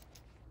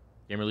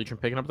 Game Legion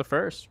picking up the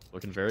first.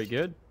 Looking very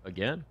good.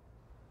 Again.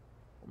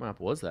 What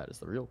map was that is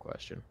the real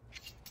question.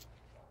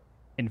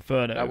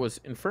 Inferno. That was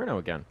Inferno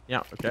again.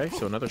 Yeah, okay.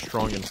 So another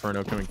strong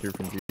Inferno coming through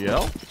from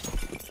GL.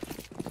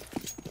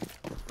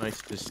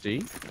 Nice to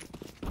see.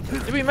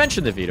 Did we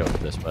mention the veto for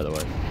this, by the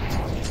way?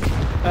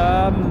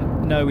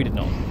 No, we did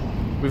not.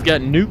 We've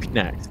got Nuke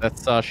next.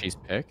 That's Sashi's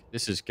pick.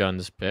 This is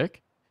Gun's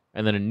pick.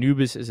 And then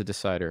Anubis is a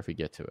decider if we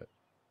get to it.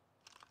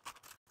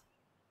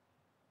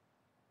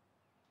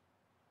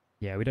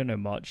 Yeah, we don't know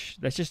much.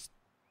 Let's just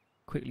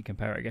quickly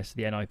compare it, I guess, to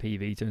the NIP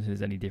veto, if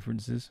there's any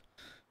differences.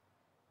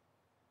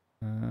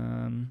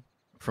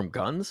 From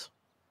Guns?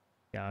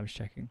 Yeah, I was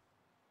checking.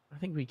 I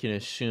think we can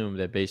assume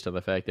that based on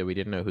the fact that we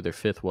didn't know who their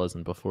fifth was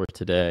and before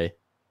today,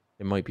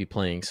 they might be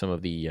playing some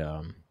of the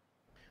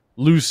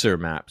looser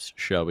maps,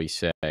 shall we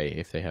say,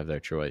 if they have their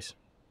choice.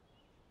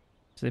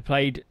 So they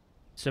played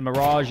some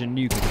Mirage and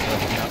Nuke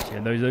maps here,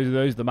 and those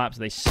are the maps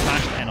they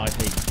smashed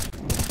NIP.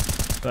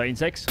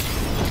 13-6.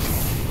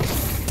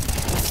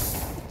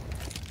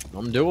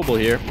 Undoable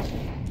here.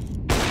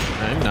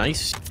 And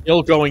nice.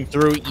 Still going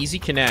through. Easy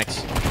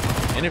connects.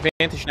 An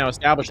advantage now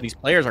established. These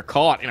players are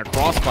caught in a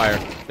crossfire.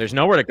 There's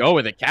nowhere to go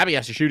with it. Cabby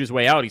has to shoot his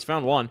way out. He's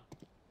found one.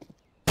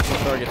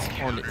 Targets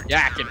on the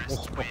deck,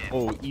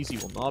 and Easy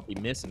will not be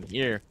missing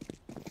here.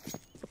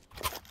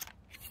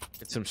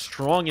 It's some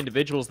strong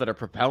individuals that are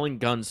propelling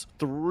Guns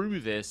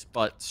through this,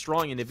 but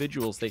strong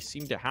individuals they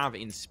seem to have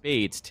in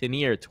spades.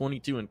 Tenier,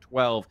 22 and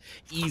 12.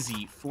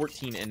 Easy,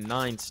 14 and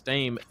 9.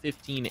 Stame,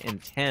 15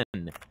 and 10.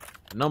 The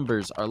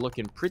numbers are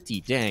looking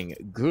pretty dang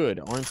good,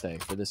 aren't they,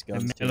 for this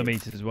Guns team?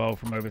 Millimeters as well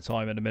from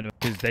overtime at a minimum,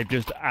 because they've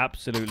just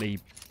absolutely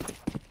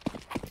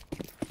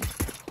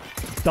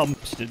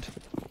dumpstered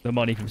the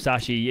money from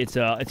Sashi. It's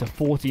a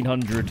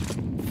 1400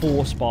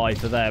 force buy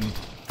for them.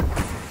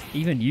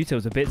 Even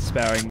Yuto's a bit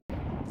sparing.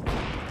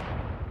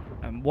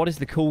 And what is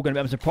the call going to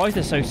be? I'm surprised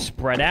they're so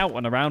spread out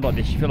on a round like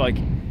this. You feel like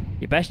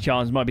Your best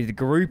chance might be to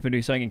group and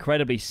do something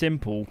incredibly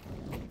simple.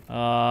 We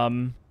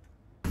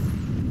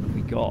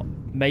got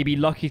maybe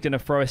Lucky's going to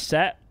throw a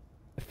set,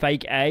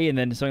 fake A, and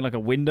then something like a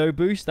window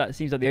boost. That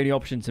seems like the only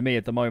option to me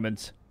at the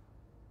moment.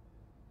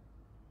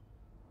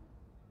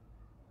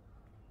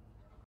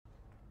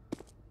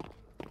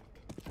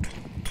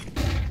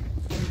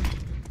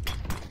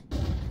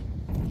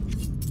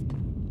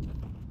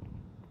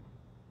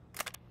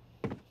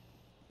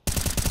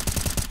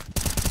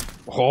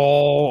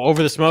 Oh,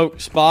 over the smoke,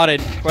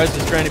 spotted. Quest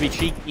is trying to be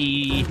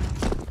cheeky.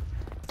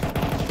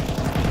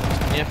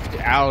 Sniffed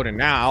out, and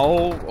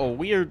now a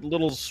weird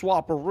little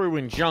swapperoo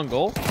in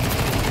jungle.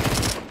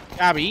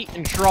 Cabby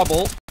in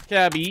trouble.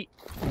 Cabby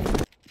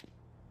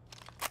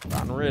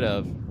gotten rid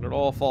of. But it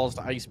all falls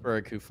to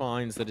Iceberg, who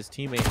finds that his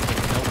teammates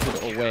have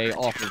melted away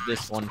off of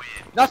this one.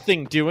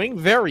 Nothing doing.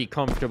 Very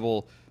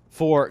comfortable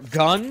for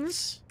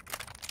guns.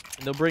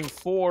 And they'll bring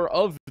 4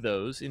 of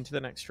those into the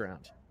next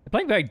round. They're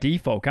playing very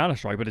default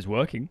Counter-Strike, but it's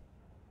working.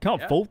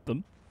 Can't fault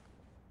them.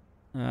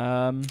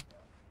 And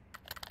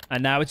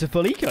now it's a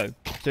full eco.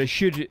 So it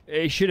should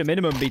at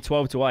minimum be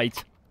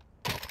 12-8.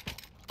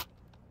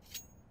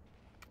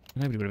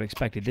 Nobody would have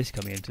expected this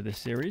coming into this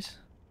series.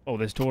 Oh,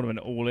 this tournament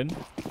all in.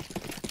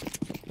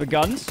 For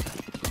guns.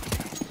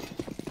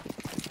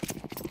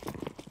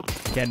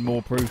 Again,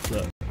 more proof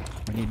that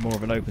we need more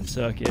of an open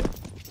circuit.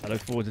 I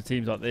look forward to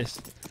teams like this.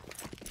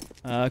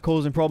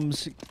 Causing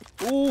problems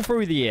all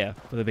through the year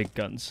for the big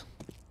guns.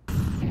 Oh,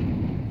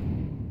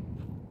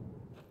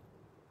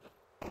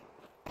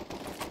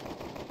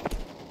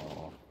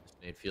 this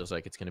nade feels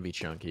like it's going to be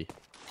chunky.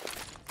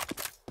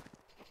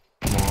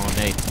 Come on,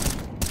 Nate.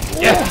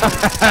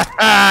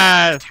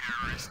 Yeah!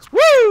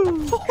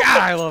 Woo! God,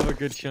 I love a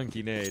good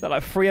chunky nade. Is that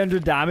like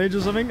 300 damage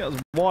or something? That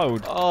was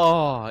wild.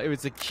 Oh, it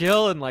was a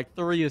kill and like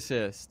 3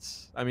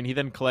 assists. I mean, he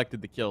then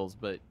collected the kills,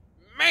 but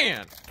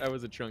man, that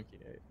was a chunky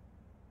nade.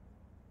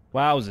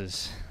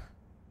 Wowzers.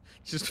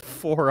 Just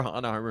 4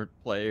 unarmored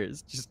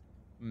players. Just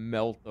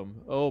melt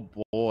them. Oh,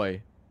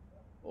 boy.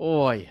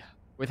 Boy.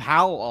 With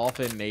how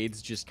often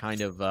nades just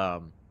kind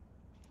of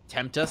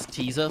tempt us,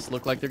 tease us,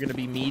 look like they're going to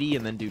be meaty,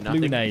 and then do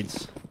nothing. Blue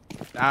nades.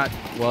 That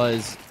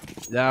was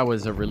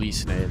a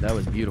release nade. That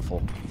was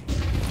beautiful.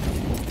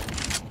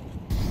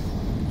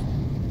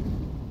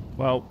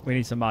 Well, we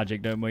need some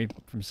magic, don't we,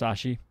 from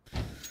Sashi?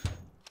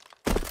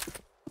 I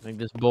think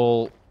this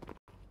bull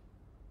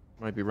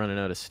might be running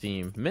out of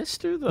steam.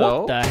 Mister, though.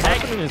 What the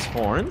heck? In his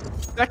horn.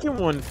 Second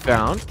one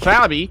found.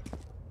 Cabby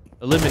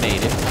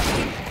eliminated.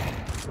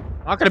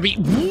 Not gonna be.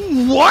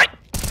 What?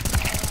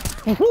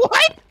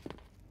 What?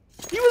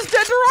 He was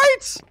dead to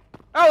rights.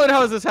 Alan,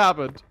 how has this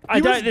happened?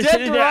 He was dead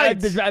to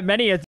rights. There's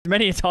many a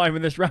time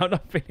in this round I'm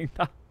feeling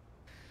that.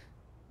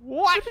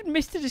 What? How did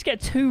Mister just get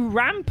 2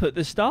 ramp at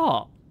the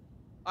start?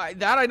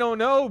 That I don't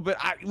know, but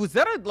was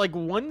that a like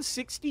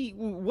 160?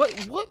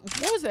 What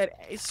was that?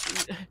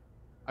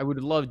 I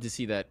would love to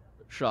see that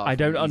shot. I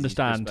don't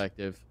understand.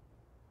 Perspective.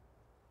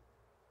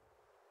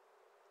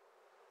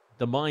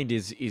 The mind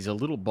is a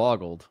little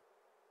boggled.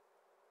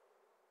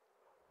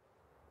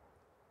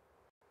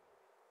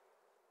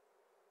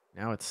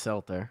 Now it's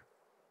Celter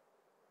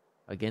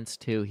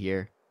against 2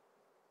 here.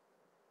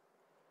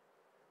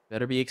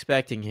 Better be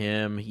expecting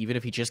him. Even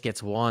if he just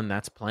gets 1,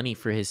 that's plenty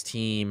for his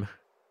team.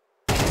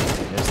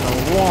 There's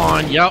the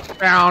 1. Yup,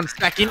 found.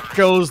 Second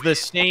goes the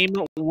same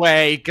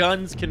way.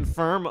 Guns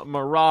confirm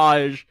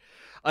Mirage.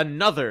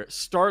 Another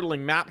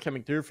startling map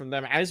coming through from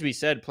them. As we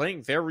said,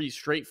 playing very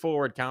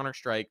straightforward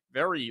Counter-Strike.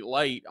 Very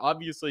light.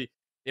 Obviously,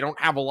 they don't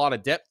have a lot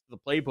of depth to the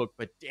playbook,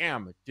 but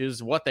damn,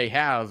 is what they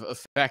have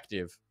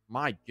effective.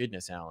 My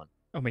goodness, Alan.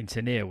 I mean,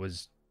 Tanier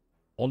was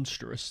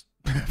monstrous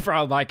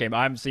throughout that game.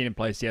 I haven't seen him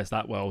play CS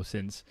that well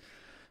since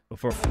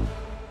before.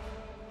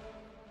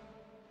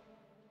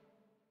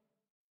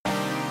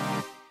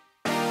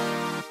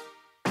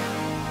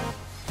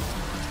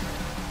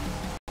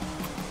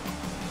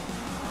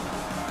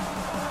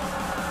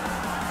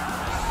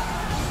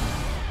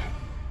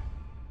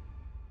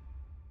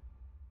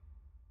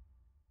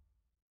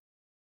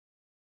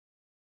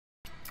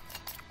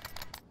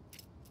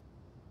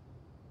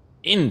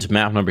 Into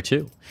map number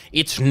 2.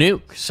 It's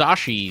Nuke,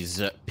 Sashi's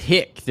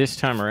pick this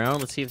time around.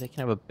 Let's see if they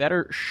can have a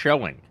better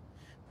showing.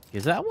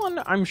 Because that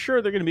one, I'm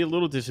sure they're going to be a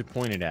little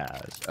disappointed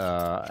as.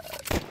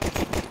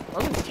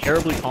 Wasn't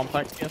terribly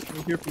complex yes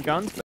from here from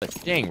guns, but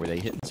dang, were they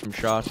hitting some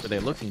shots? Were they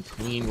looking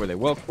clean? Were they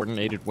well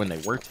coordinated when they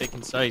were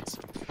taking sites?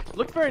 It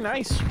looked very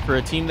nice for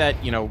a team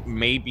that, you know,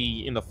 may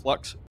be in the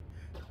flux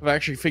of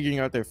actually figuring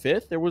out their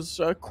fifth. There was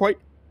quite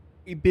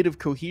a bit of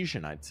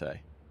cohesion, I'd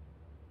say.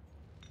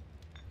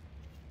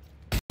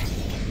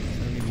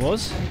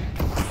 Was.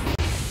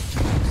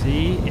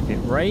 See if it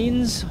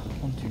rains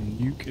onto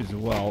Nuke as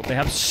well. They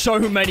have so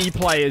many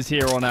players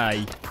here on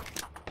A.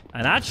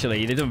 And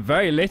actually, they've done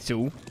very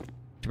little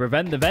to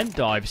prevent the vent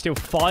dive. Still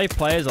 5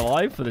 players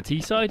alive for the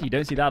T side. You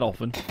don't see that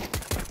often.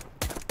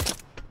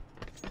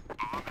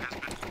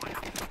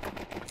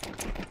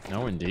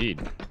 No, indeed.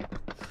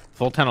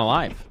 Full 10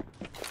 alive.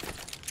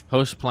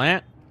 Post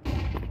plant.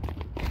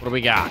 What do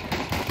we got?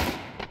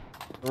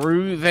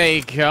 Through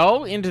they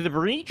go into the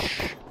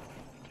breach.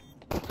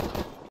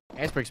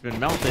 Iceberg's been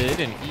melted,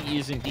 and he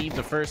is indeed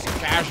the first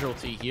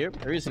casualty here.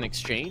 There is an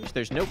exchange.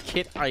 There's no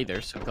kit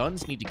either, so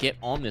Guns need to get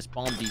on this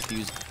bomb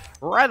defuse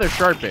rather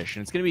sharpish.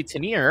 And it's going to be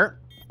Tanir,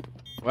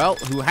 well,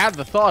 who had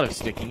the thought of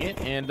sticking it,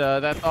 and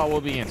that thought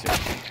will be answered.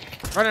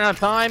 Running out of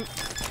time.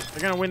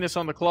 They're going to win this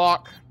on the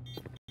clock.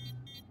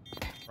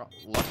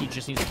 Lucky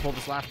just needs to pull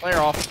this last player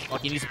off.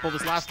 Lucky needs to pull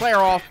this last player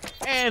off,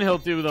 and he'll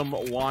do them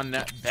one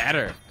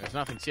better. There's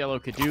nothing Cielo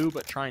could do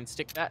but try and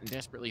stick that and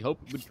desperately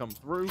hope it would come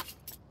through.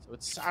 So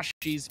it's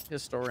Sashi's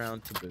pistol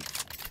round to boot.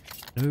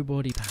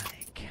 Nobody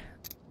panic.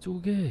 It's all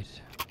good.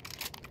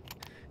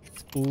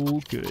 It's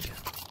all good.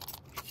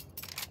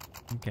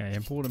 Okay,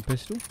 important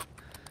pistol.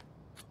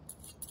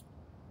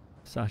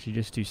 Sashi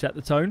just to set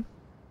the tone.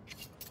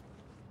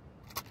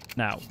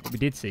 Now, what we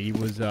did see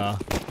was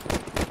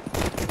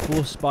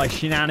forced by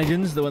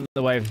shenanigans that went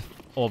the way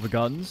of the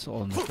Guns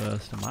on the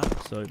first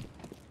map, so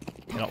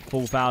you're not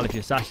full foul if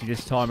you're Sashi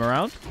this time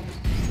around.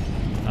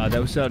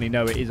 They'll certainly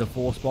know it is a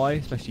force buy,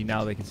 especially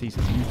now they can see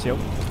some util.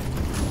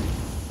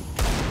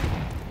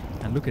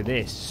 And look at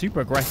this,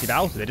 super aggressive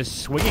Alta. They're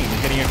just swinging,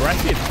 they're getting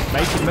aggressive,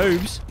 making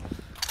moves.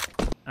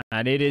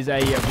 And it is a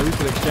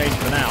brutal exchange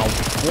for now.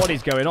 What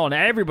is going on?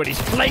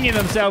 Everybody's flinging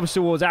themselves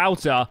towards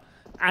Alta,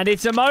 and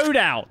it's a mode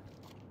out.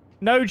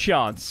 No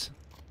chance.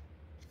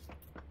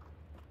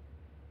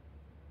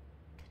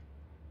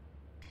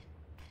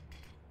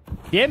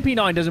 The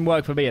MP9 doesn't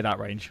work for me at that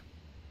range.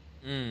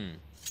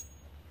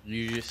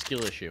 Usually a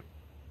skill issue.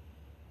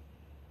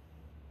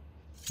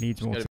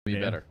 Needs more to be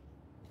better.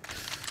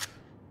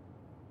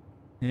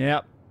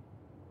 Yep.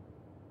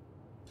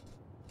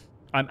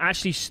 I'm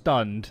actually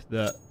stunned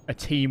that a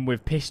team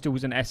with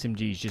pistols and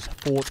SMGs just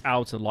fought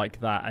out like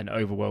that and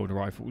overwhelmed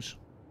rifles.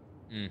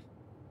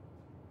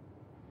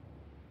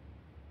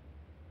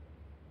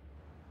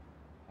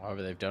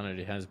 However they've done it,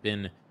 it has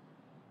been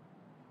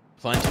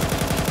plenty.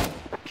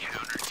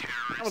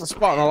 With a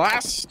spot on the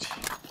last.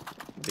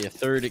 Be a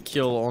third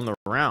kill on the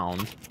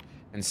round.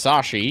 And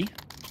Sashi,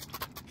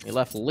 they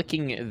left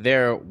licking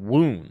their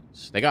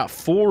wounds. They got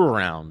 4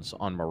 rounds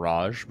on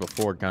Mirage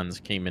before Guns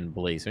came in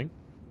blazing.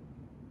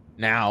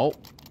 Now,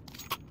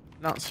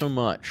 not so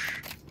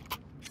much.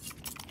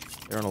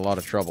 They're in a lot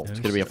of trouble. It's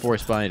going to be a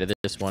force buy into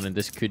this one, and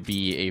this could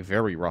be a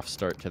very rough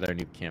start to their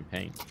new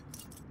campaign.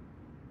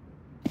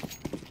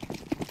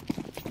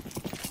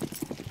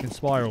 You can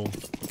spiral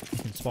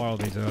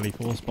these early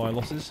force buy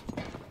losses.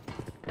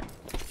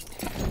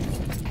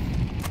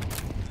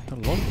 Got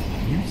a lot of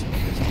util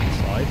on this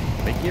side.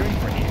 Big gearing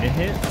for an in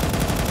here.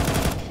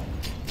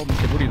 Probably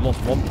they've already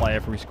lost 1 player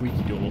through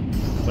squeaky door.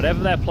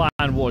 Whatever their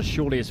plan was,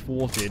 surely is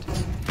thwarted.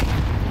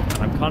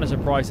 And I'm kind of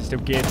surprised they're still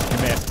geared to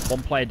commit.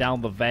 1 player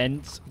down the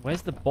vent.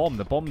 Where's the bomb?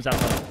 The bomb's out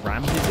the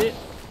ramp, is it?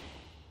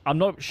 I'm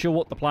not sure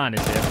what the plan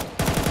is here.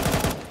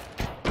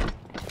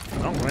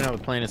 Well, right now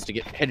the plan is to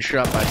get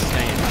headshot by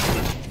Stan.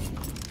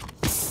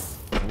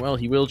 Well,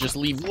 he will just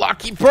leave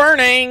Lucky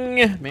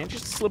burning!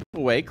 Manages to slip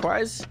away.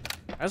 Quaz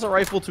has a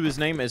rifle to his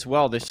name as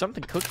well. There's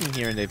something cooking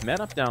here, and they've met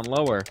up down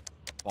lower.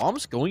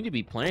 Bomb's going to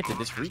be planted.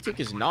 This retake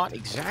is not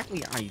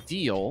exactly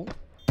ideal.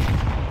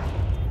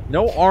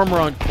 No armor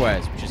on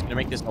Quez, which is going to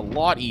make this a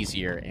lot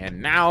easier.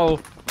 And now,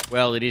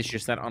 well, it is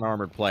just that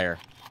unarmored player.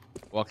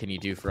 What can you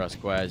do for us,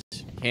 Quez?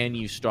 Can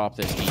you stop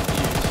this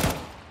defuse?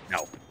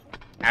 No.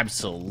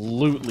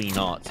 Absolutely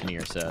not,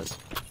 Tanir says.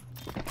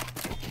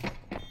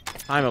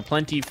 Time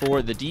aplenty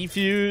for the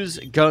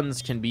defuse.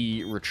 Guns can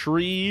be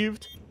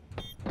retrieved.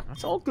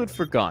 That's all good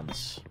for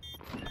Guns.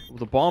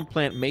 The bomb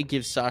plant may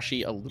give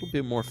Sashi a little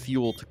bit more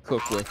fuel to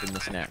cook with in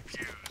this next.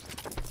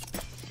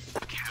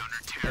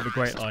 There's a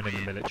great line in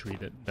the military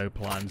that no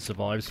plan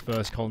survives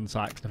first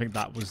contact. I think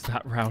that was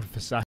that round for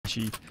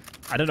Sashi.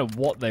 I don't know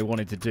what they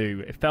wanted to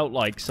do. It felt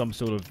like some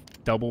sort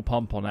of double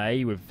pump on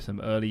A with some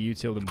early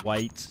util, then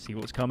wait, see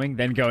what's coming,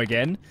 then go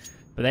again.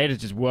 But they had to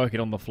just work it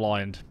on the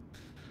fly, and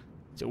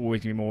it's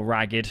always going to be more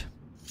ragged,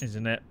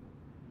 isn't it?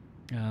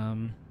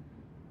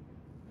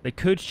 They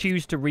could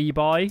choose to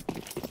rebuy,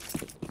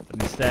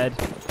 but instead,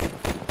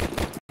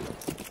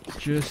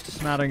 just a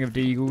smattering of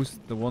deagles,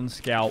 the 1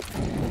 scout.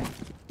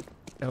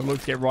 They'll look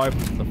to get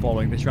rifles from the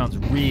following. This round's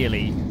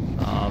really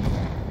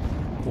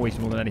poised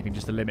more than anything,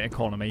 just to limit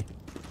economy.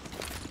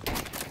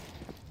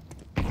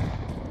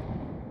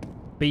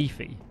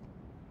 Beefy.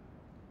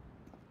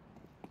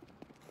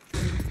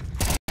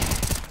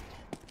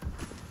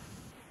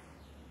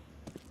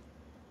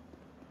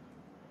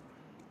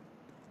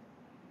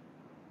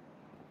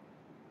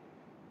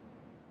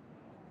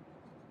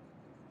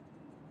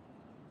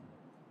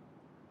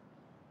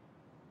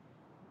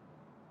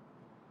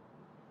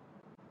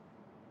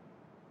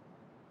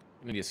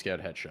 Maybe a scout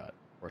headshot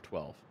or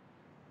 12.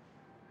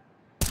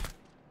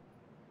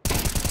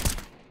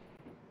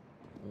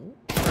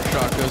 First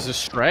shot goes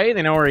astray.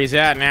 They know where he's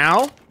at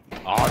now.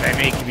 Oh, that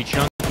may can be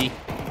chunky.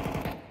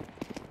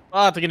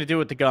 What they're gonna do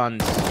with the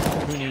Guns?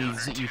 Who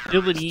needs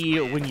utility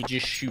when you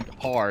just shoot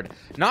hard?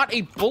 Not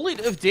a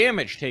bullet of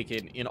damage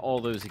taken in all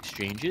those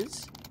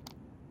exchanges.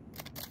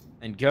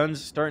 And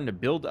Gun's starting to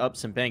build up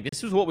some bank.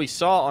 This is what we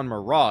saw on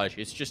Mirage.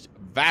 It's just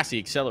vastly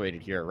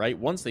accelerated here, right?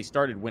 Once they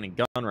started winning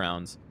gun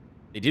rounds,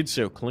 they did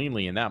so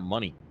cleanly, and that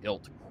money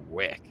built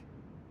quick.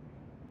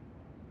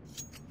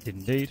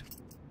 Indeed.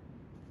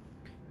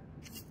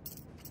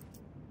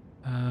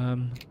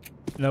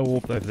 No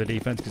warp though for the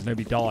defense because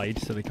nobody died,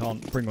 so they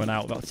can't bring one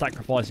out without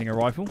sacrificing a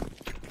rifle.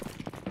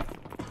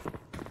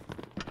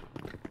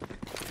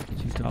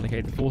 Choose to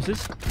allocate the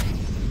forces.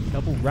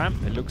 Double ramp,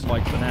 it looks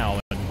like for now.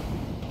 And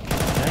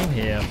game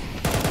here.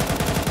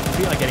 I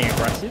feel like getting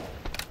aggressive.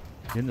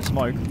 He's in the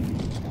smoke.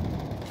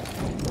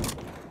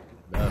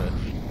 About it.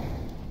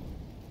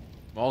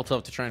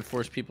 Molotov to try and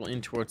force people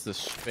in towards the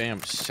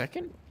spam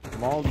second.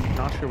 Maul,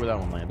 not sure where that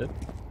one landed.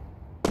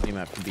 The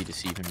map can be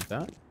deceiving with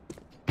that.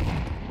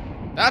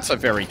 That's a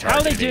very targeted.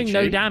 How are they doing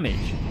no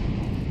damage?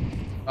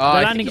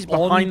 I think he's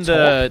behind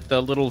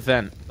the little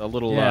vent, the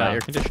little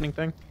air conditioning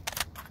thing.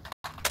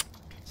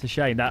 It's a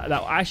shame. That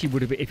actually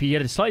would have been, if he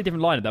had a slightly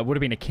different lineup, that would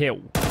have been a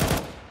kill.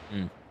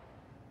 Mm.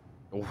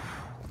 Oh,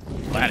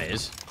 that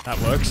is. That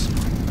works.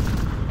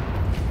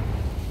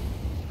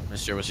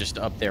 Mister was just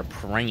up there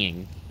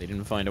praying. They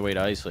didn't find a way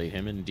to isolate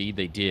him. Indeed,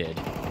 they did.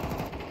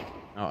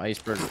 Now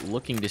Iceberg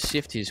looking to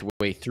sift his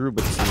way through,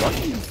 but it's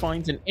lucky he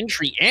finds an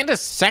entry and a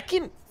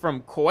second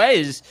from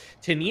Quez.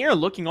 Tanier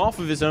looking off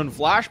of his own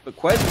flash, but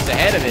Quez was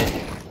ahead of it.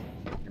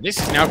 And this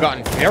has now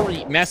gotten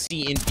very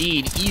messy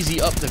indeed. Easy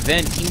up the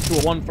vent into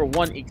a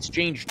 1-for-1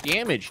 exchange.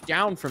 Damage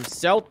down from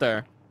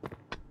Seltzer.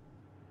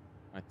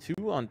 A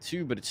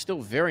 2-on-2, but it's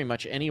still very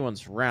much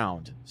anyone's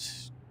round.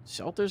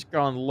 Seltzer's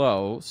gone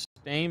low.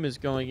 Stame is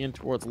going in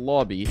towards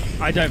lobby.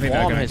 I don't think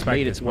they're going to expect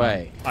made its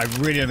way. I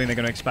really don't think they're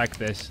going to expect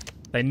this.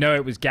 They know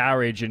it was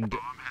Garage and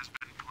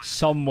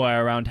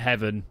somewhere around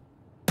heaven.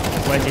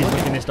 When he's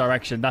looking in this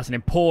direction, that's an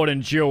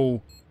important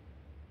duel.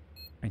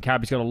 And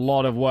Cabby's got a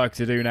lot of work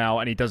to do now,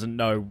 and he doesn't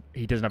know,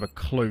 he doesn't have a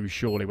clue,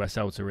 surely, where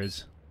Seltzer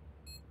is.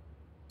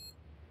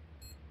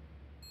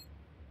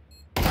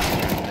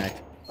 Fight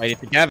it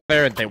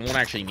together, they won't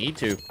actually need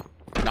to.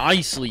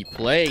 Nicely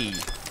played.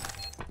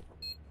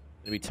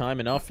 It'll be time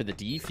enough for the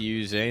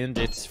defuse, and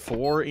it's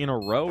 4 in a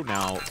row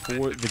now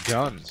for the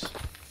Guns.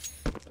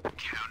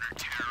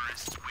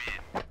 Counter-terrorists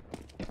win.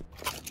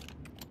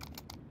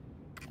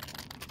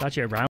 It's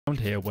actually a round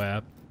here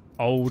where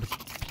old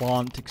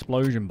plant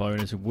explosion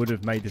bonus would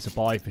have made this a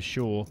buy for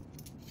sure.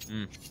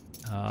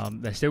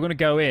 They're still going to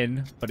go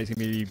in, but it's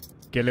going to be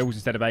Galils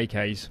instead of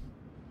AKs.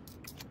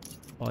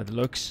 By the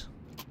looks.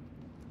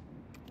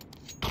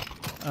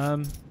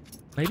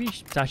 Maybe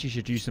Sashi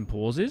should use some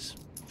pauses.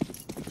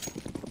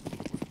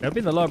 They'll be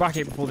in the lower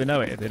bracket before they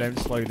know it if they don't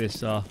slow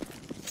this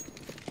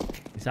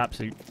this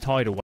absolute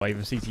tidal wave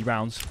of CT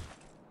rounds.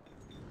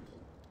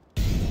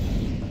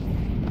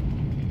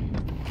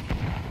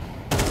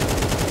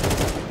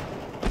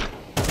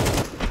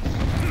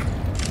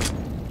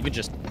 Even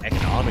just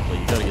economically,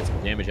 you gotta get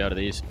some damage out of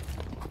these.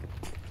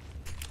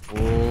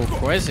 Oh,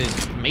 Quez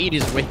has made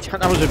his way down.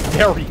 That was a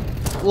very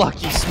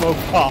lucky smoke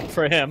pop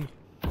for him.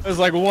 It was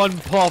like one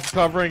puff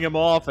covering him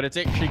off, and it's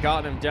actually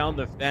gotten him down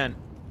the vent.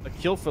 A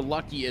kill for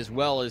Lucky as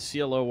well, as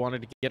CLO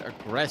wanted to get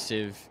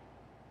aggressive.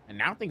 And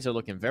now things are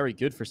looking very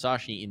good for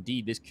Sashi.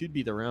 Indeed, this could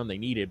be the round they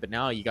needed, but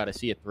now you got to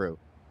see it through.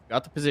 You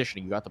got the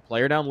positioning. You got the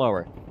player down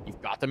lower.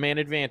 You've got the man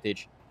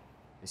advantage.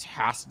 This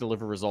has to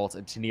deliver results,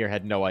 and Tanier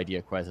had no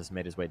idea Quez has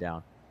made his way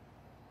down.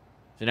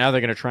 So now they're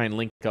going to try and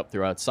link up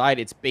through outside.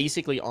 It's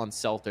basically on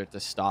Seltzer to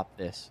stop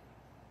this.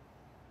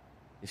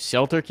 If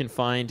Seltzer can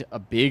find a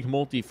big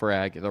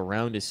multi-frag, the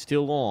round is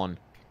still on.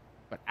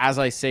 But as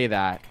I say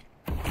that,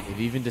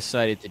 they've even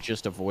decided to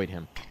just avoid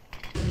him.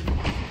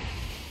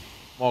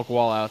 Smoke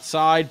wall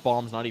outside.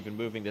 Bomb's not even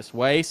moving this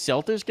way.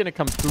 Seltzer's going to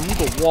come through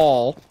the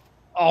wall.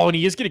 Oh, and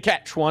he is going to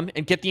catch one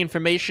and get the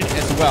information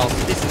as well.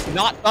 So this is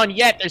not done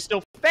yet. There's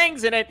still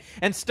fangs in it.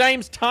 And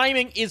Stame's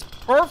timing is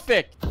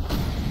perfect.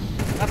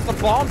 That's the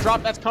bomb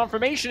drop. That's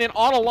confirmation. And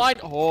on a line.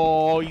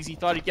 Oh, Easy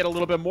thought he'd get a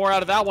little bit more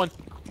out of that one.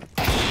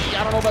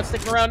 I don't know about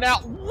sticking around now.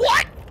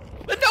 What?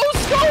 The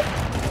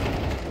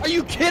no-scope? Are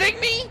you kidding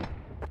me?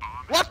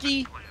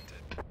 Lucky.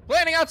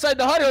 Landing outside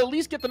the hut, he'll at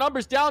least get the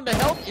numbers down. The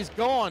health is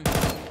gone.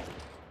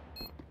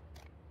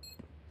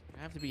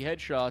 Have to be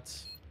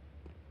headshots.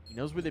 He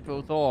knows where they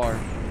both are.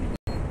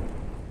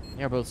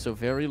 They're both so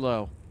very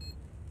low.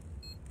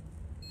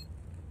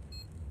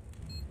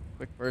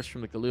 Quick burst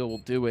from the Galil will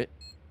do it.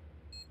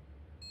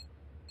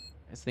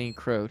 As they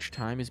encroach,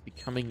 time is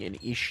becoming an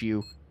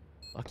issue.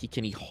 Lucky,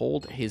 can he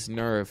hold his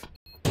nerve?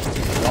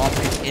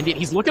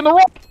 He's looking the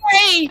wrong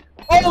way!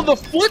 Oh, the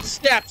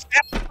footsteps!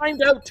 That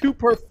timed out to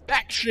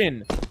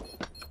perfection! Bomb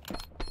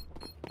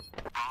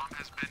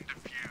has been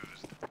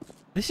defused.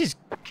 This is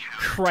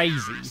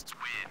crazy.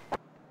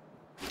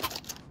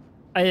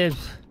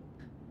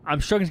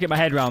 I'm struggling to get my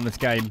head around this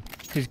game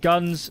because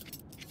Guns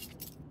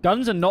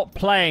are not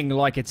playing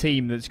like a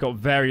team that's got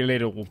very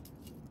little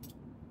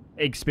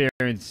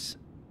experience.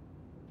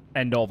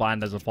 End of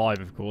and as a 5,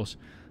 of course.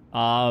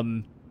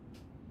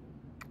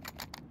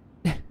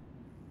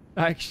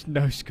 Actually,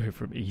 no scope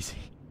from Easy.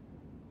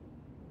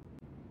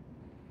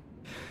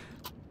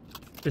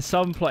 There's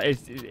some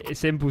players.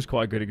 Simple's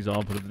quite a good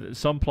example of it.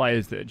 Some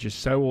players that are just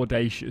so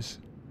audacious.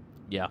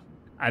 Yeah.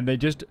 And they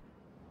just...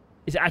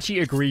 It's actually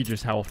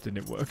egregious how often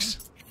it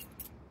works.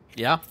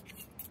 Yeah.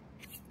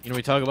 You know,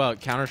 we talk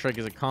about Counter-Strike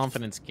as a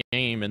confidence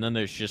game, and then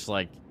there's just,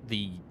 like,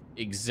 the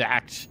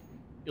exact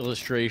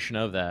illustration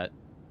of that.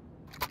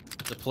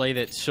 The play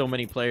that so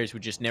many players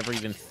would just never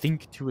even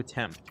think to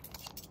attempt.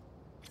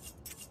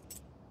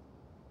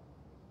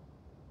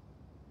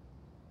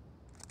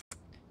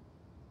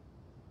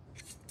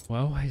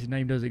 Well, his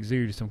name does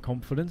exude some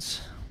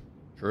confidence.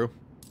 True.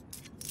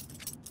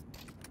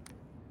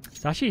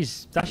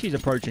 Sashi's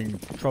approaching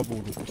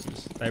troubled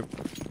waters. They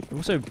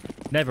also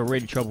never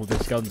really troubled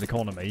this gun's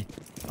economy.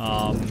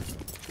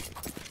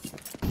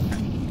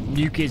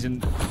 Nuke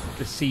isn't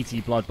the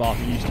CT bloodbath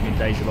it used to be in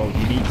days of old.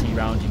 You need T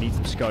rounds, you need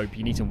some scope,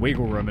 you need some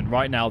wiggle room, and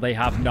right now they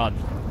have none.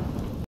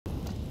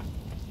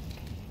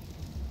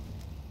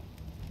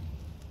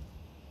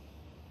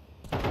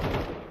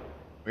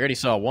 We already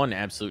saw one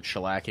absolute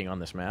shellacking on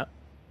this map.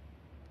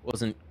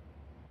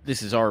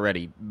 This is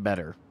already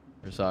better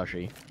for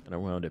Sashi than it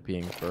wound up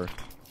being for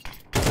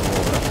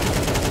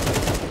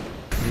Aurora.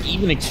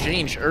 Even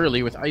exchange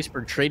early with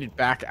Iceberg traded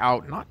back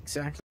out. Not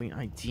exactly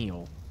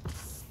ideal.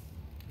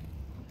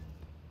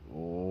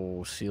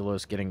 Oh,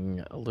 CeeLo's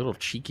getting a little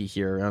cheeky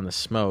here around the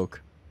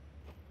smoke.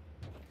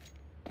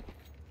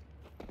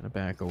 Gonna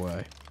back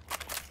away.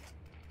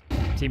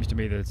 Seems to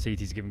me that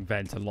CT's giving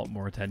Vent a lot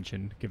more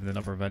attention, given the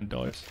number of Vent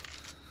dives.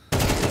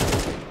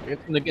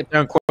 It's gonna get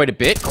down quite a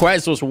bit.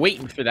 Quez was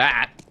waiting for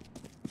that.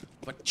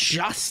 But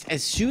just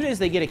as soon as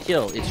they get a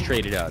kill, it's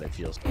traded out, it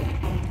feels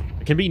like.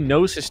 There can be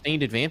no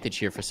sustained advantage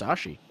here for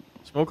Sashi.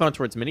 Smoke on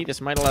towards Mini.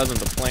 This might allow them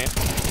to plant.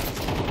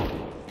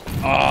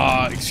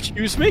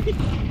 Excuse me?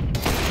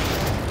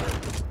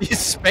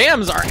 These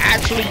spams are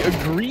actually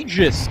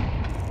egregious.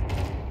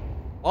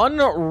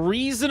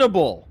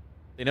 Unreasonable.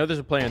 They know there's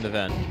a player in the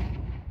vent.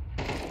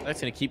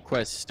 That's gonna keep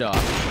Quez stuck.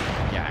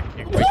 Yeah.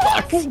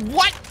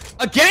 What?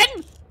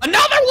 Again?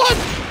 Another one?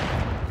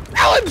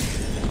 Alan!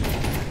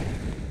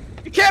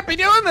 You can't be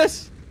doing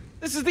this!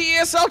 This is the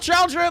ESL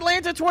Challenger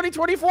Atlanta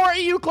 2024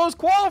 EU Close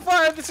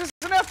Qualifier. This is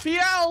an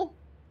FPL.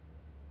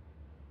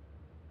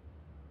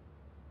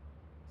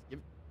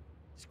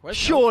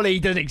 Surely he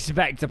doesn't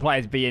expect the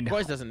player to be in.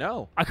 Quez doesn't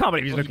know. I can't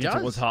believe he's Well, looking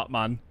towards Hut,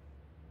 man.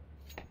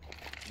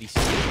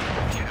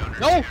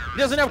 No, he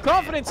doesn't have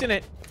confidence in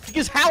it.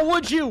 Because how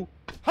would you?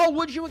 How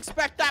would you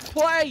expect that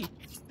play?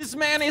 This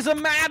man is a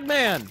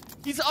madman.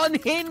 He's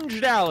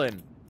unhinged,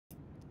 Alan.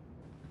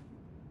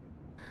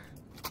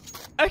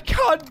 I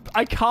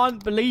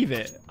can't believe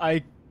it.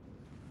 I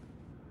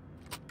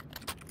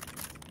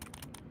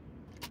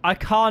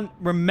can't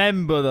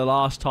remember the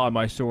last time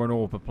I saw an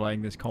AWPer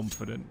playing this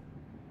confident.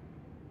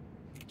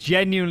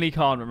 Genuinely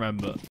can't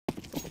remember.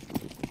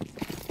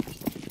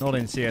 Not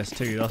in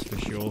CS2, that's for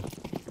sure.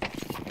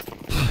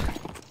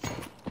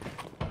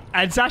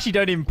 And Sashi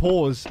don't even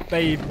pause.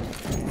 They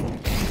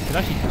can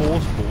actually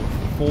pause for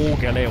 4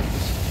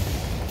 Galils.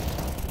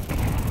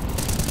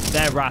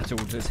 They're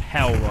rattled as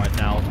hell right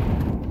now.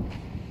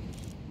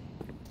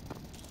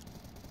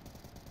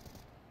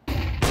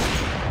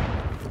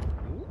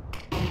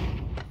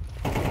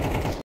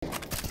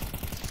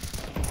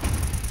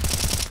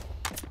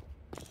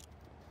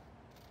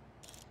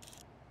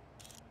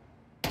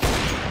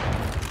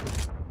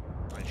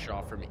 Nice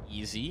shot from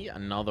Easy.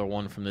 Another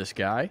one from this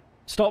guy.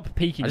 Stop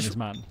peeking this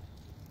man.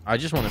 I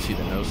just want to see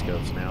the no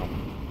scopes now.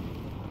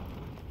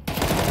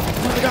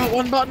 Only got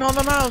one button on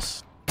the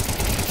mouse.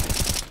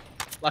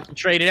 Lucky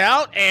traded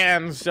out,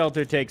 and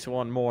Selter takes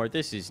one more.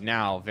 This is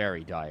now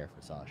very dire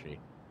for Sashi.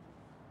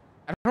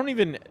 I don't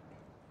even...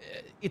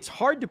 It's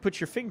hard to put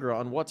your finger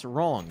on what's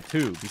wrong,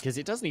 too, because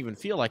it doesn't even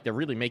feel like they're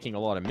really making a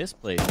lot of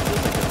misplays. It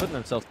feels like they're putting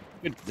themselves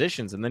in good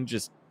positions and then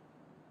just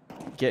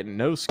getting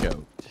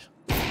no-scoped.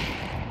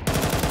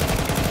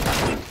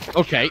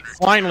 Okay,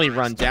 finally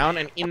run down,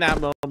 and in that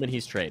moment,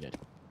 he's traded.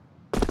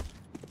 I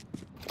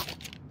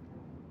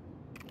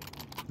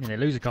mean, they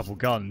lose a couple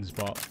guns,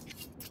 but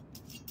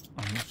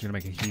I think it's going to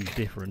make a huge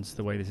difference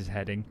the way this is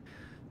heading.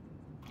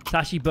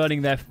 Sashi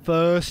burning their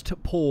first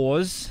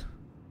pause.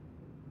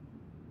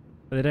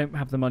 But they don't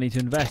have the money to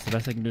invest. The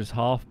best they can do is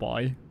half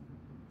buy.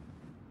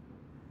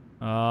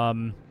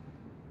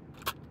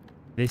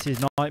 This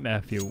is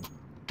nightmare fuel.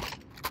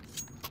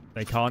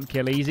 They can't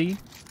kill easy.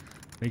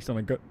 At least on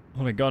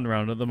a gun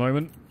round at the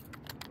moment.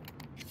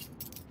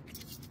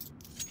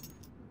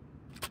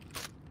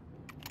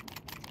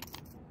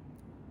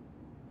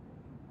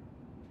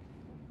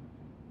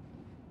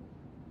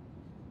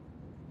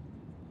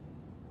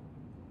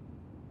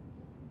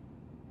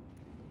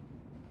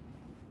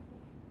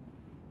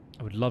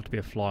 I would love to be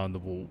a fly on the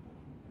wall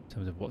in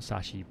terms of what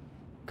Sashi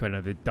kind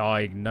of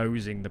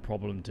diagnosing the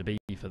problem to be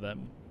for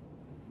them.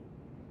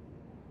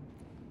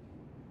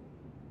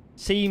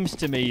 Seems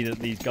to me that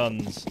these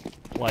guns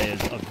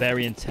players are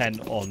very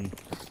intent on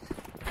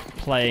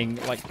playing,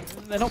 like,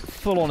 they're not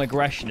full on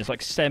aggression, it's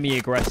like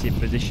semi-aggressive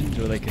positions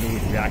where they can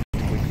always react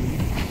quickly.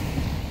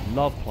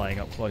 Love playing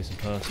up close and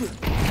personal.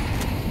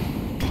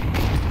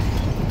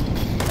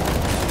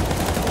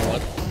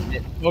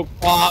 smoke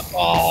pop.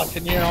 Oh,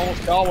 Tenier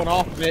almost got one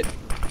off of it.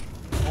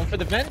 Going for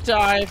the vent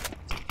dive.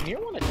 Tenier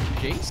want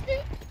to chase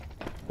it?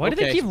 Why did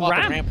they give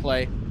ramp?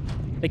 Play.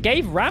 They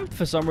gave ramp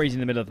for some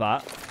reason in the middle of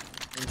that.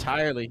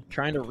 Entirely.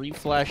 Trying to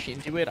reflash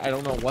into it. I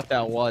don't know what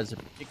that was. A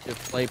particular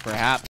play,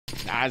 perhaps.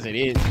 As it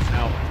is.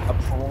 Now, a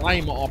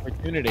prime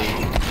opportunity.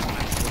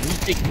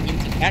 Retaking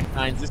into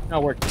Tech9s. This now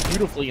works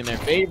beautifully in their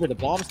favor. The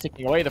bomb's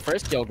ticking away. The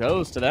first kill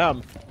goes to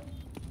them.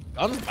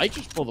 Guns might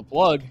just pull the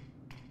plug.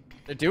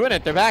 They're doing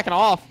it. They're backing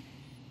off.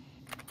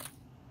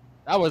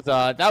 That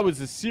was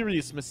a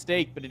serious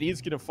mistake, but it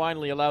is going to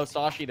finally allow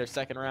Sashi their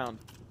second round.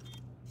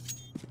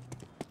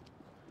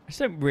 I just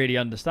don't really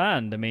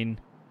understand. I mean,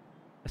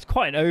 it's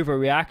quite an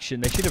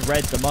overreaction. They should have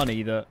read the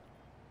money that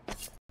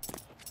it's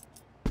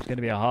going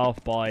to be a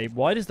half buy.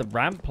 Why does the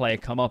ramp player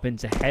come up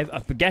into heaven?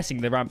 I'm guessing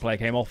the ramp player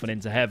came off and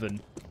into heaven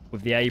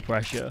with the A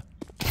pressure.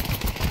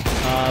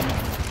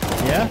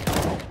 Yeah.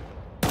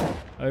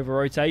 Over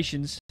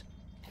rotations.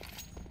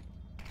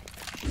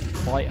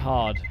 Fight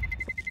hard.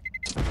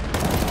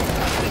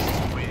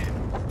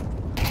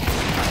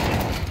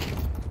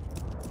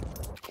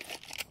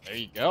 There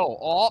you go.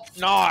 Oh,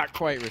 not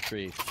quite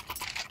retrieved.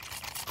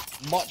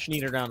 Much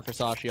needed round for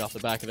Sashi off the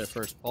back of their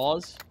first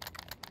pause.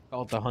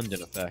 Called the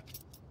Hunden effect.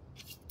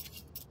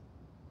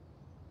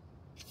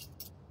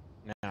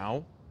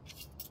 Now,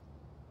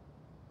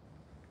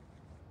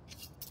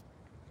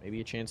 maybe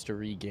a chance to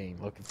regain.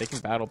 Look, if they can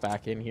battle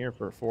back in here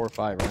for 4 or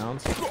 5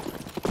 rounds,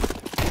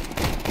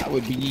 that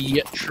would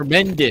be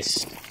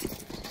tremendous.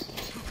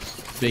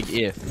 Big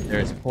if.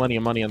 There's plenty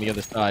of money on the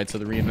other side, so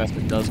the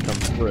reinvestment does come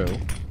through.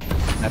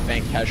 That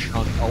bank has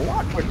shrunk a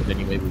lot quicker than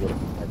you maybe would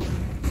have expected.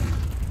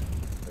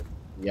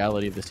 The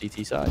reality of the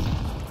CT side.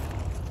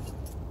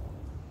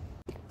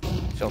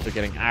 Shelter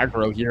getting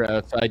aggro here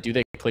outside. Do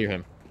they clear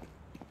him?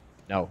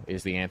 No,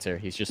 is the answer.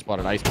 He's just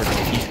spotted Iceberg.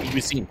 He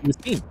was seen. He was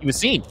seen. He was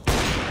seen.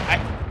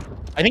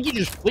 I think he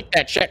just flicked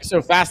that check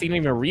so fast he didn't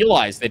even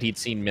realize that he'd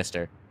seen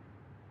Mister.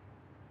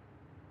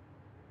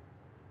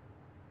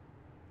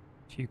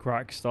 Few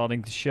cracks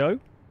starting to show.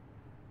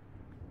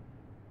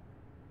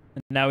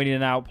 And now we need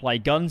an outplay.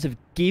 Guns have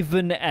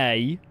given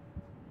A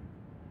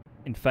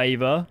in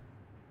favor.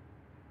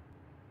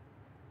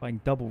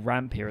 Playing double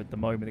ramp here at the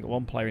moment. They've got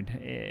one player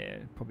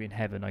in probably in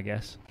heaven, I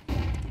guess.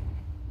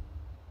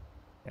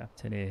 Yeah,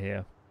 Tenier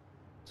here.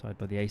 Side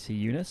by the AC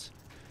Eunice.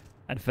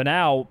 And for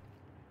now...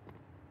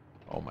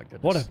 Oh my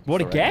goodness.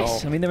 What a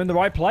guess. I mean, they're in the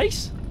right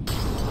place.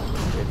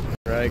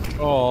 Right.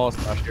 Oh,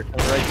 Sashi, you're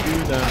coming right to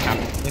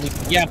them.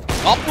 Yeah,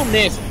 couple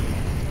miss.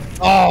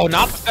 Oh,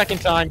 not the second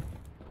time.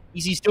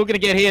 Easy's still gonna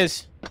get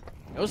his.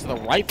 Goes to the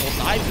rifle,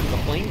 dives into the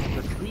plane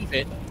to retrieve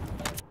it.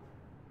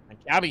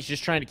 And Gabby's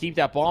just trying to keep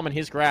that bomb in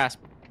his grasp.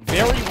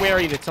 Very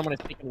wary that someone is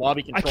taking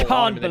lobby control. I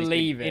can't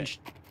believe it.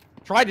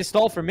 Tried to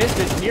stall for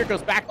misses, and here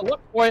goes back to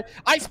look for it.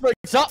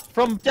 Iceberg's up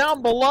from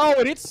down below,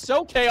 and it's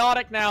so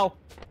chaotic now.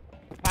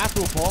 Path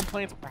to a bomb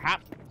plant's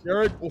perhaps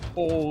third.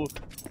 Oh,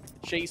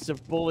 chase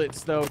of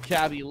bullets, though.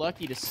 Cabby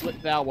lucky to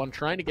slip that one,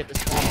 trying to get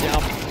this bomb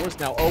down. The door's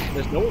now open.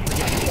 There's no one to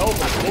get it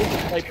over.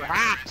 Golden play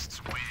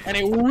perhaps. And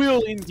it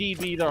will indeed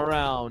be the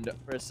round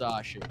for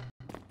Sashi.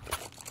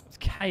 It's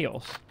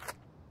chaos.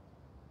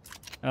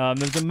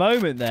 There's a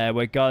moment there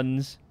where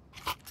Guns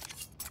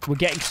were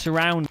getting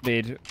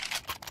surrounded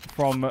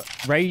from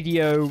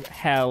radio,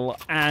 hell,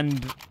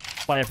 and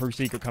player through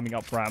secret coming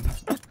up ramp.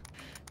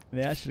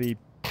 They actually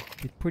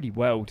did pretty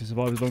well to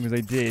survive as long as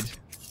they did.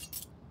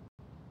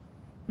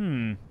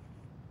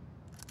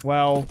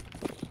 Well,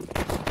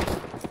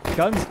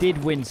 Guns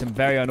did win some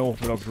very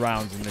unorthodox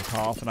rounds in this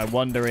half, and I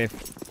wonder if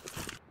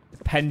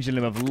the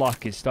pendulum of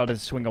luck is starting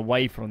to swing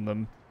away from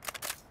them.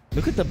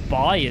 Look at the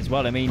buy as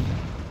well. I mean,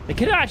 they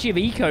could actually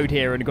have ecoed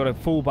here and got a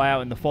full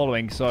buyout in the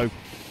following, so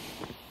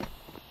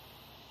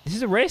this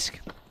is a risk.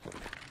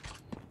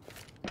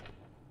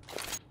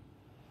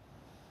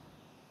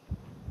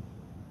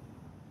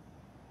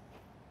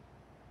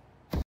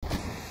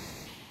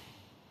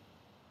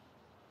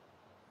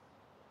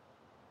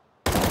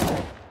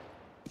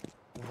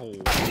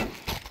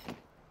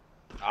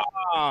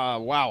 Ah,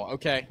 wow.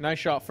 Okay, nice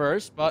shot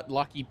first, but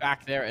lucky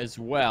back there as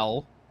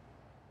well.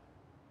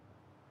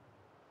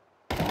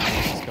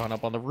 He's gone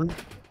up on the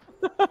roof.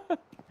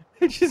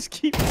 It just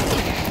keeps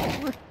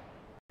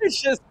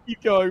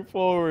going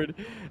forward.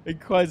 And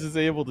Quez is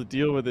able to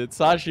deal with it.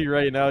 Sashi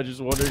right now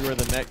just wondering where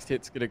the next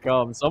hit's gonna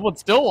come.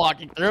 Someone's still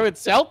walking through.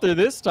 It's Selther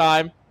this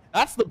time.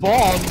 That's the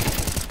bomb.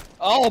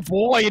 Oh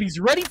boy, and he's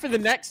ready for the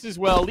next as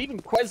well, leaving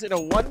Quez in a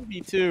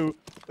 1v2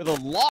 with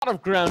a lot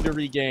of ground to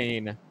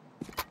regain.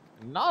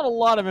 Not a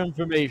lot of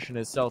information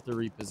as Selther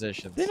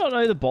repositions. Did they not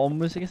know the bomb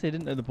was? I guess they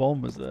didn't know the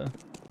bomb was there.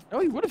 No,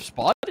 he would have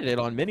spotted it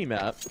on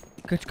minimap.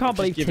 I can't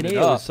believe Tenier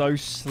was so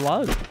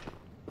slow.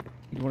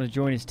 He'd want to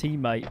join his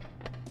teammate.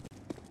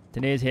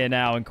 Tenier's here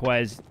now, and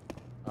Quez...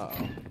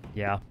 Uh-oh.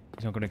 Yeah,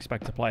 he's not going to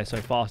expect to play so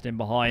fast in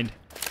behind.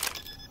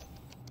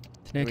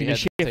 Tenier can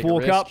just shift,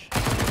 walk up,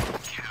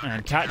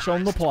 and catch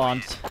on the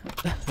plant.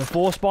 The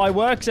force buy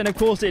works, and of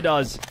course it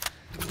does.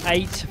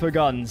 8 for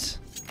Guns.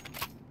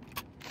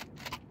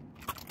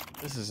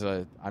 This is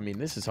a, I mean,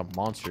 this is a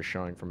monster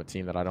showing from a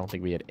team that I don't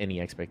think we had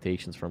any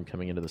expectations from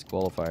coming into this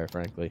qualifier,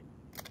 frankly.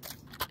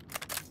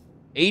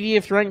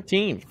 80th ranked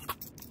team.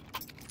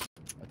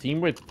 A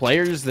team with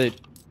players that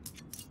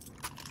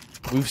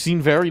we've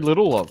seen very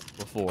little of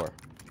before.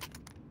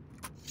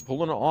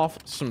 Pulling off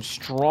some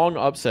strong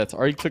upsets.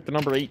 Already took the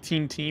number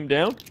 18 team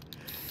down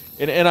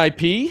in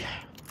NIP.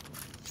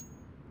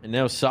 And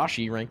now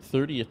Sashi ranked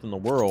 30th in the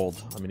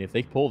world. I mean, if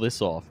they pull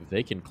this off, if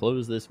they can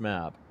close this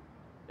map,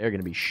 they're going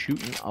to be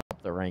shooting up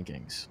the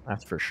rankings.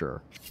 That's for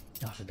sure.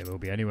 I think they will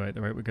be anyway at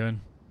the rate we're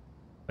going.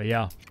 But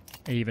yeah,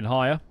 even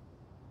higher.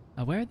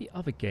 Where are the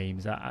other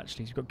games at,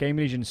 actually? So we've got Game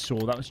Legion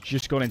Sword. That was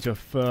just gone into a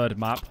third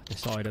map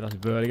decided. That's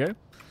Vertigo.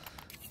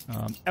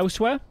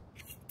 Elsewhere,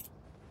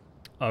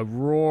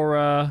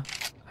 Aurora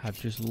have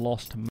just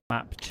lost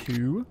map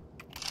 2.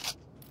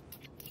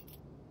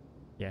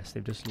 Yes,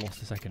 they've just lost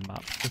the second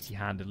map pretty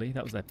handily.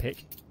 That was their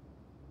pick.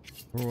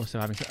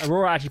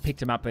 Aurora actually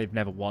picked a map they've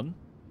never won.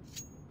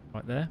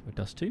 Right there with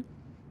Dust 2.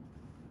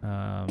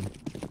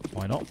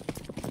 Why not?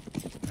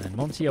 And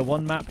Monty are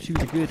 1 map to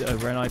the good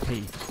over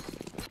NIP.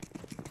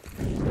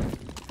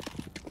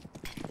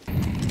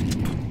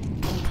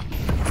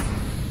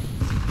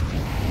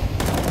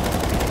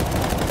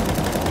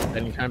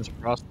 Many times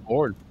across the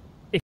board.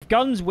 If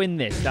Guns win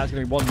this, that's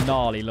going to be one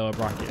gnarly lower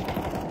bracket.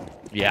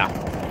 Yeah,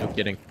 no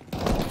kidding.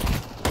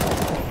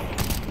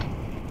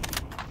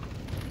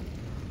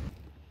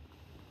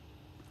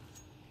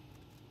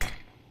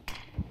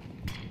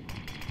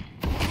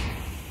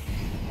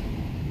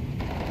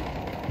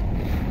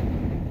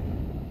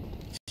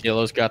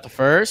 Yellow's got the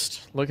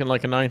first. Looking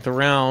like a 9th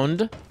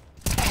round.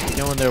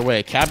 Going their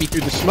way. Cabby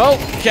through the smoke.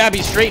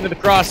 Cabby straight into the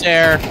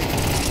crosshair.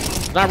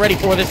 Not ready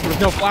for this. There was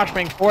no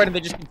flashbang for it, and they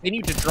just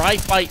continue to dry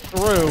fight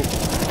through.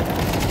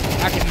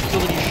 Active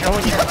utility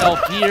showing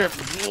itself here.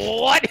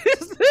 What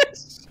is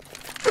this?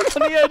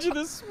 On the edge of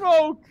the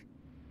smoke.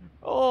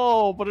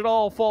 Oh, but it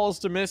all falls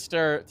to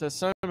Mister to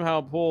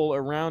somehow pull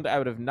a round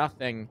out of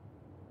nothing.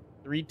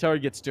 3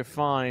 targets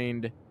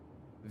defined.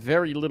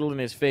 Very little in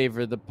his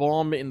favor. The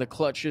bomb in the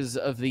clutches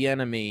of the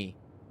enemy.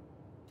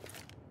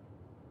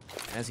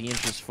 As he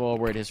inches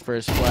forward, his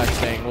first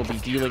flashbang will be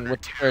dealing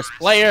with the first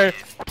player.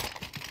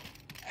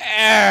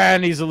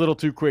 And he's a little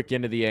too quick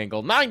into the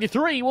angle.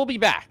 9-3, we'll be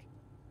back.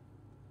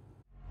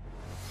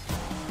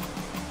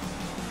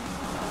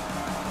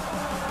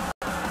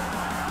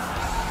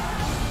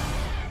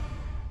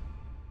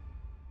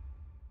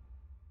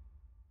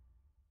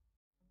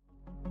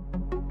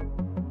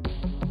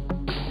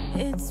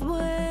 It's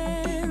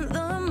when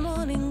the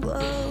morning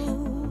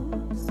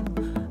glows,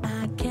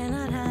 I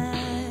cannot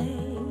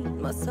hide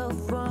myself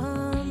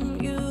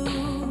from you.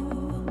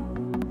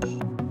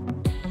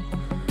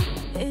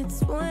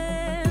 It's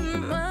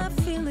when my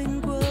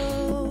feeling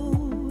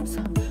grows,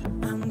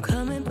 I'm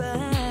coming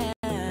back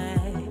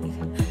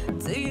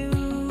to you.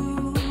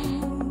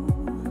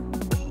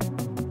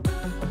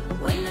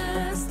 When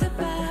I step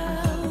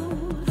out,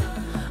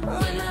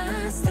 when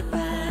I step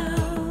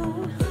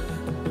out,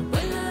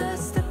 when I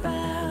step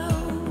out,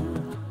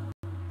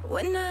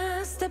 when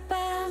I step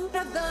out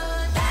of the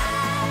light,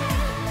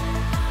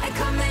 I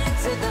come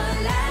into the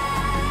light.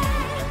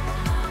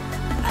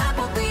 I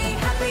will be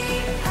happy,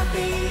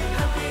 happy,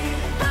 happy.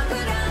 How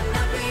could I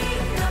not be,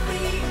 not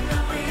be,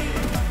 not be?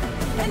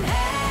 And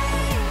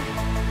hey,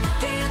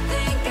 do you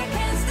think I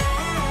can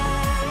stay?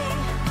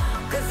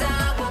 'Cause I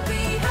will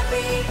be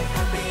happy,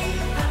 happy,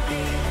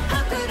 happy.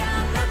 How could I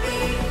not be,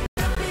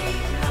 not be,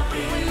 not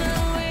be? When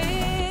I'm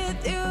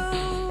with you,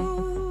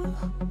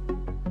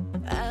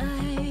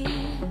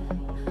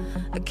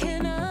 I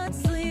cannot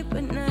sleep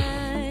at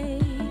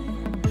night,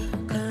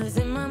 'cause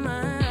in my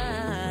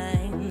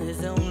mind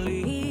there's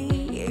only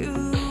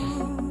you.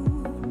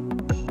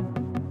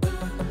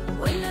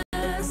 When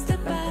I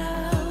step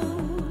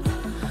out,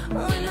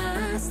 when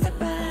I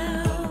step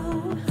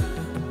out,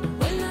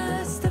 when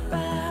I step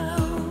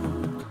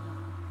out,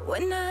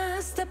 when I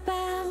step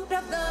out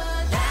of the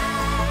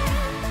light,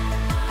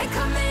 I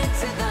come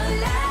into the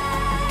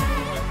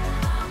light.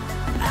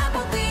 I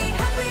will be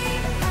happy,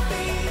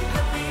 happy,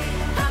 happy.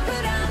 How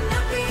could I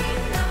not be,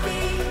 not be,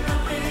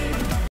 not be?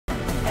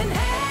 And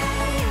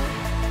hey,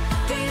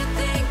 do you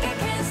think I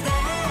can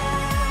stay?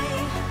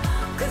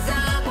 'Cause I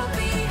will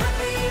be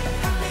happy,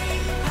 happy,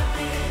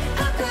 happy.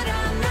 How could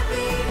I not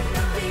be,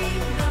 not be,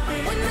 not be?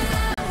 When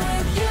I'm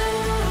with you,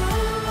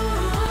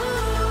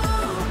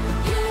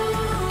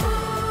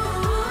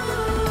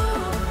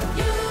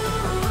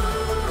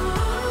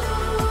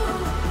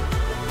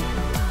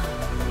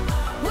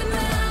 when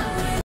I'm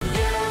with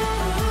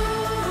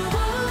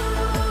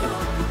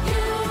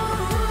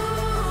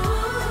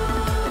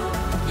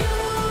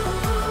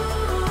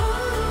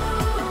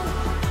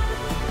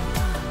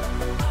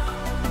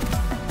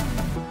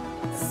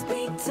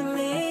speak to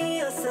me,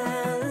 your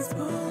silence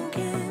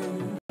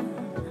spoken.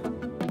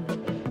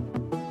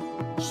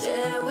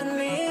 Share with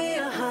me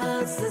your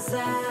heart's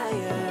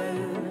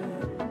desire.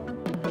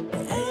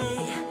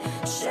 Hey,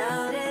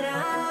 shout it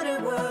out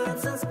in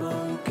words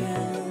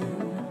unspoken.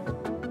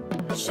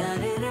 Shout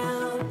it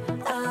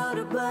out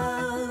above.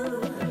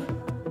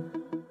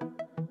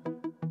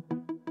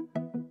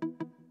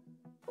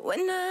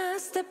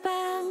 step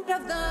out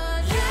of the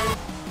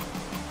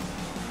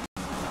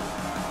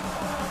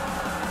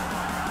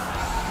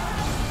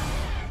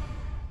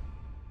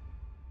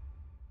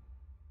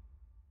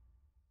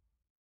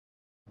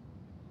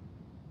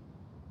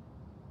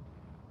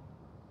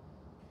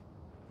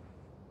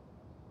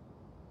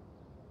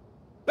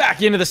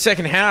Back into the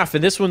second half,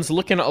 and this one's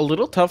looking a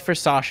little tough for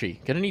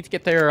Sashi. Gonna need to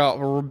get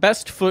their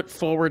best foot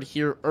forward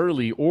here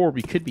early, or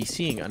we could be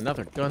seeing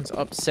another Guns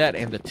upset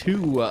and the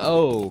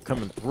 2-0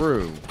 coming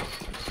through.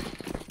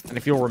 And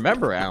if you'll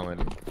remember,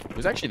 Alan, it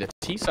was actually the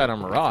T side on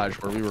Mirage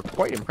where we were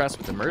quite impressed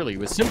with them early. It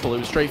was simple, it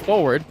was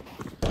straightforward,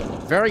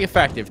 very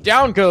effective.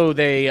 Down go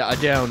they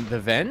down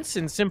the vents,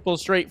 and simple,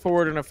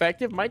 straightforward, and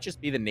effective might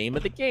just be the name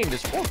of the game.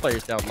 There's 4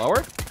 players down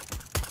lower.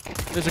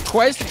 There's a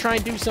quest to try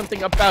and do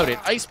something about it.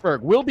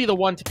 Iceberg will be the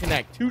one to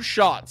connect. 2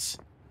 shots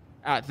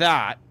at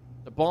that.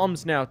 The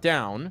bomb's now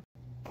down.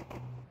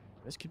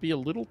 This could be a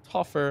little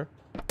tougher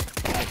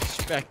than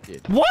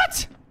expected.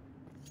 What?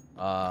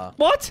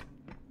 What?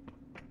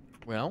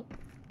 Well,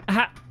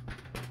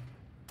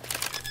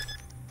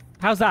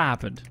 how's that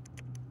happened?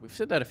 we've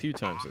said that a few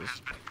times.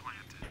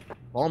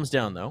 Bomb's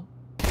down, though.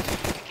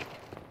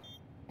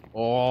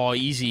 Oh,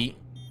 easy.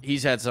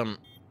 He's had some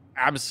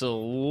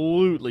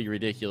absolutely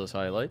ridiculous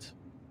highlights.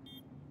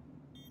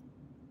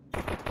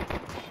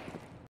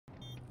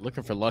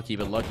 Looking for Lucky,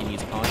 but Lucky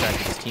needs contact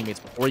with his teammates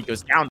before he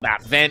goes down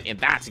that vent, and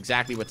that's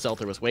exactly what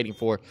Seltzer was waiting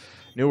for.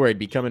 Knew where he'd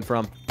be coming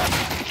from.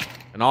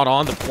 Not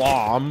on the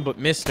bomb, but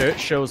missed it.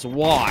 Shows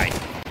why.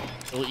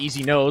 Little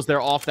Easy knows they're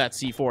off that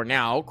C4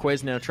 now.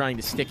 Quez now trying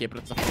to stick it, but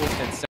it's a full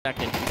 10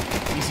 second.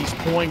 Easy's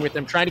toying with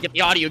them, trying to get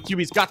the audio cue.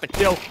 He's got the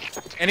kill,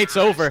 and it's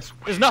over.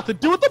 There's nothing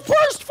to do with the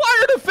burst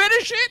fire to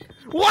finish it.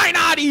 Why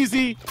not,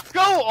 Easy?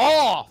 Go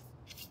off.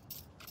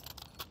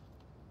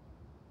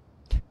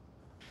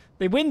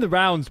 They win the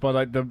rounds by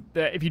like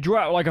if you draw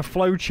out like a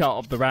flow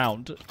chart of the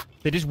round,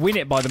 they just win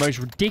it by the most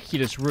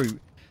ridiculous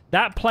route.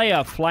 That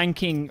player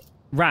flanking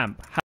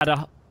ramp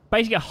had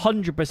basically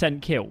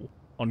 100% kill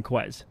on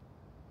Quez.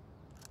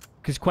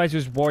 Because Quez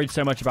was worried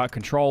so much about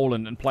control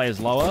and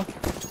players lower.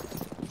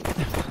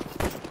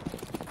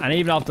 And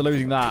even after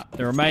losing that,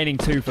 the remaining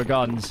 2 for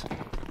Guns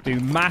do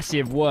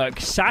massive work.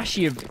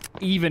 Sashi,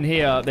 even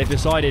here, they've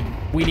decided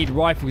we need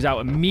rifles out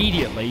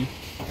immediately.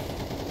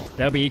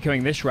 They'll be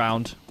ecoing this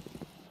round.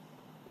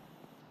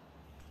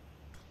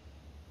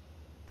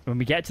 When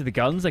we get to the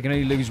Guns, they can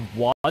only lose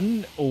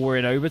 1 or we're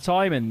in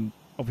overtime, and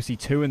obviously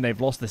 2, and they've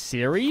lost the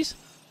series.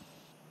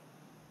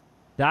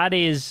 That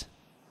is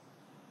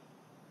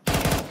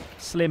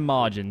slim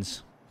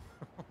margins.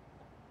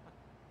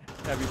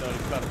 Heavy thought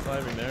he's about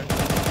timing there.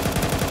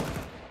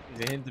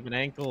 He's a hint of an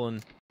ankle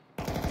and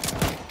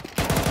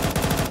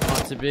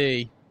not to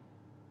be.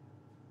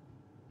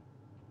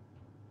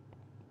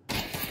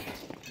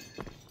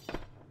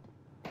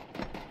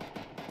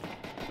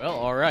 Well,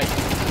 all right.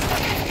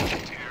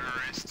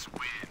 Terrorists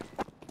win.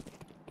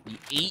 The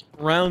 8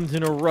 rounds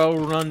in a row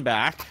run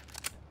back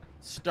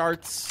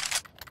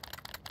starts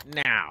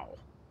now.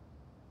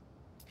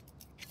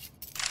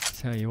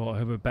 Tell you what,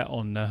 whoever bet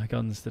on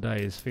Guns today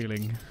is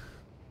feeling,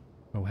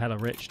 well, hella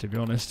rich, to be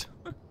honest.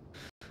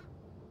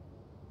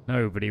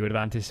 Nobody would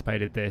have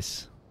anticipated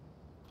this.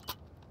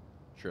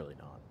 Surely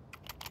not.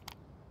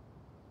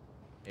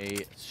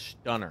 A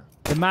stunner.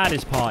 The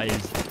maddest part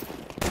is,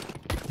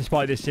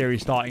 despite this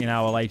series starting an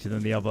hour later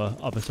than the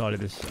other side of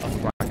this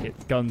upper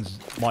bracket, Guns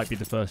might be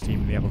the first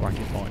team in the upper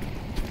bracket final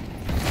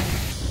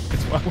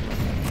as well.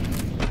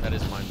 That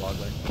is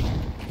mind-boggling.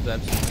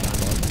 That's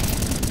mind-boggling.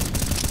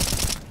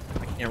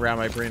 I can't wrap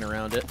my brain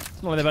around it.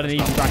 It's not like they've had an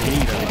easy bracket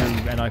either. They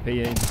drew NIP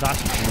into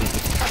Sashi, who was the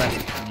best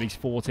of at least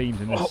 4 teams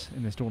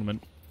in this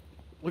tournament.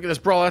 Look at this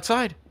brawl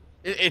outside.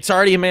 It's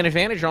already a man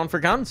advantage on for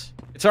Guns.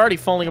 It's already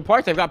falling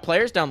apart. They've got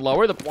players down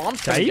lower. The bomb's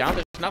coming down.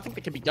 There's nothing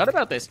that can be done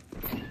about this.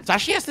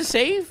 Sashi has to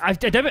save. I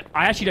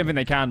actually don't think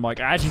they can, Mike.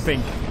 I actually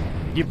think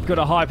you've got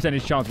a high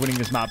percentage chance winning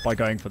this map by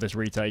going for this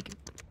retake.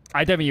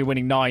 I don't think you're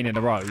winning 9 in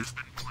a row.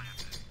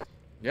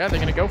 Yeah,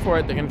 they're going to go for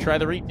it. They're going to try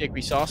the retake.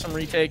 We saw some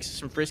retakes,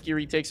 some frisky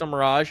retakes on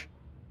Mirage.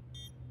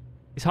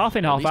 It's half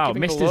in, half out.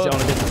 Mist is on a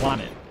different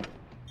planet.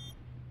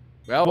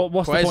 Well,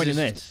 what's the point in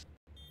this?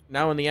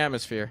 Now in the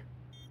atmosphere.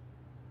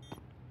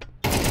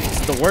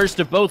 It's the worst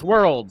of both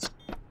worlds.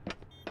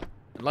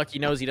 And Lucky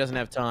knows he doesn't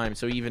have time,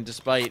 so even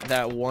despite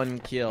that 1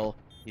 kill,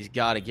 he's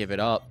got to give it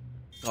up.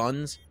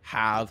 Guns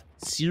have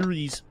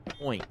series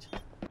point.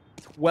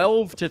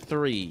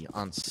 12-3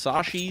 on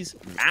Sashi's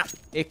map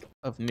pick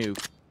of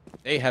Nuke.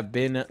 They have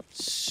been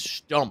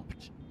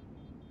stumped.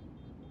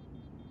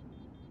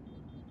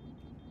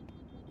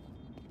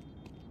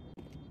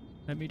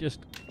 Let me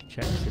just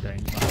check today.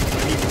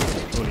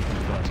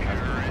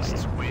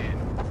 Terrorists win.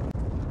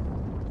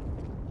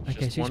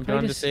 Okay, Just so one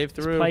gun to save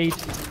through. Played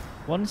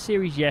 1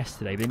 series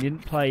yesterday, but he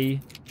didn't play.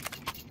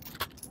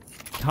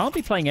 Can't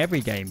be playing every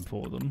game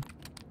for them.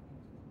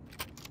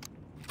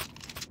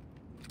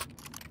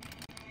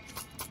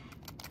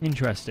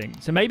 Interesting.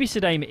 So maybe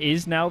Saddam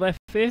is now their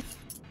 5th,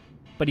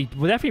 but he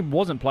definitely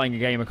wasn't playing a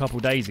game a couple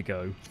days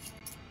ago.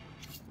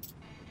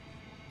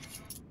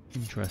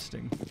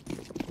 Interesting.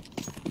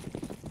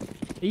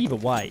 Either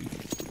way,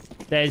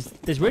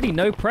 there's really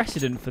no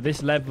precedent for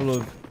this level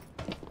of...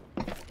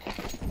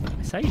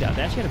 I say that,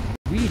 they actually had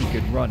a really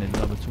good run in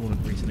another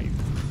tournament recently.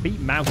 Beat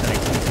Mountain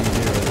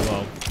 2-0 as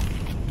well.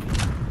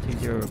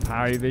 2-0 with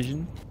Parry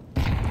Vision.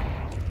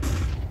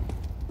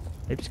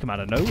 They've just come out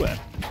of nowhere.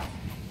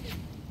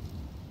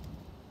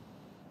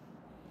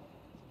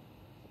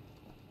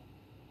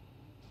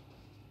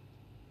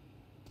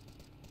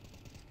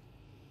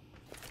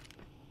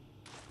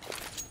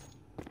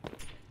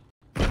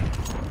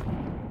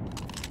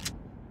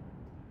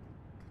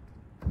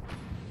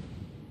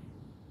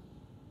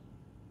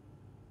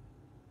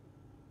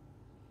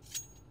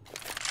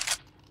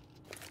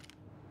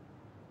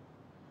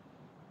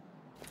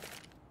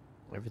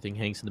 Everything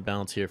hangs in the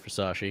balance here for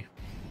Sashi.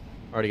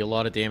 Already a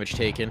lot of damage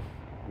taken.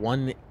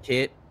 One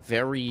hit,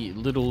 very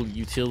little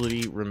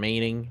utility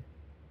remaining.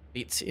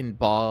 Bits and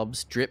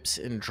bobs, drips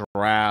and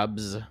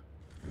drabs.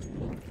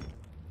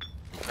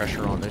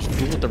 Pressure on. There's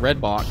two with the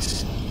red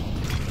box.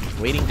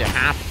 Waiting to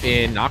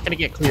happen. Not going to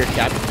get cleared.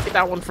 Cat get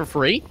that one for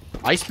free.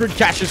 Iceberg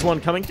catches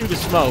one coming through the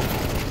smoke.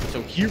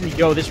 So here we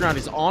go. This round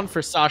is on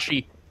for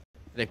Sashi.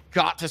 They've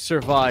got to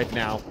survive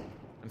now.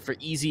 And for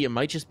Easy, it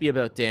might just be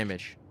about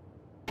damage.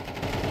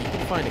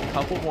 Find a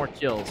couple more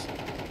kills,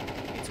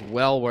 it's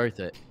well worth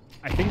it.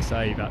 I think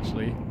save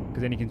actually,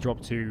 because then he can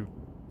drop two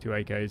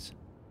AKs.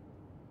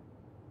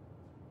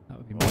 That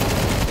would be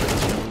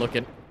more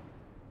looking.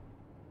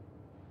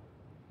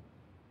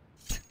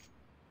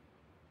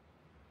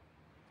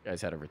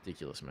 Guys had a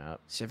ridiculous map.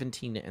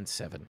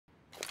 17-7.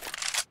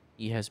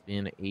 He has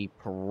been a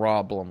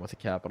problem with a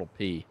capital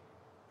P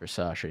for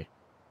Sashi.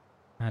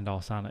 And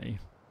our sanity.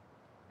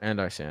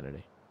 And our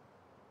sanity.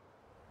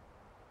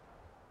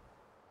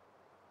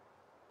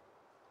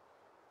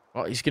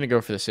 Well, he's going to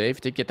go for the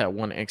save. Did get that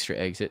one extra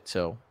exit,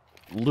 so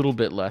a little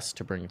bit less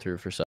to bring through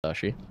for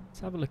Sashi. Let's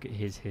have a look at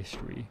his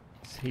history.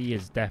 He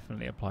is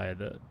definitely a player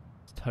that's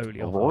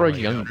totally off Aurora our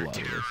Youngblood,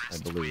 radar. I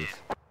believe.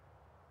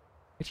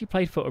 Actually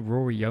played for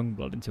Aurora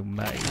Youngblood until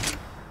May.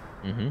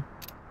 Mm-hmm. Is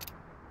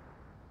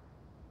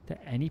there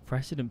any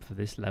precedent for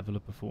this level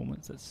of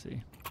performance? Let's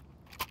see.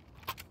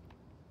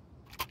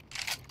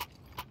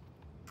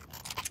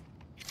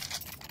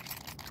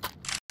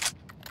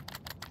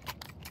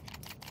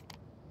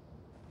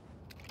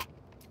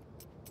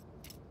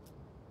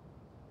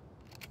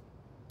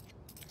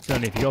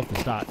 Certainly, if you go off the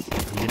stats,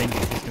 he's an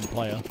inconsistent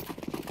player.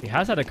 He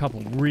has had a couple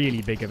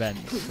really big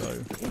events,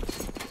 so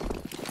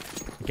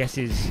I guess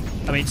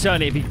I mean,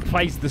 certainly if he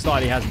plays the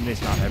style he has in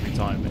this map every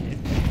time,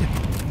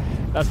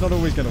 that's not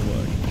always going to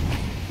work.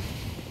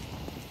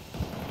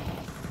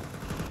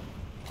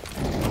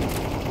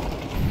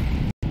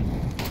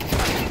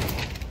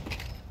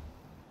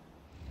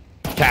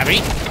 Cabby.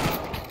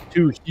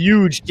 Two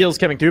huge kills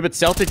coming through, but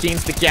Celtic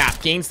gains the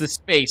gap, gains the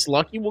space.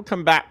 Lucky will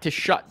come back to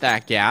shut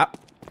that gap.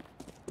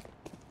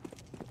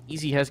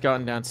 Easy has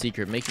gotten down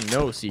secret, making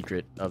no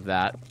secret of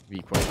that, to be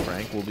quite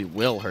frank. Will be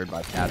heard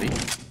by Cabby.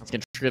 That's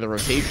going to trigger the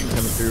rotation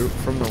coming through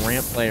from the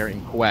ramp player in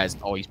Quest.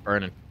 Oh, he's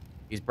burning.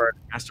 He's burning.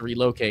 Has to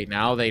relocate.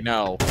 Now they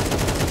know.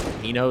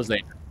 He knows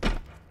they know.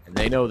 And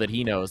they know that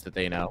he knows that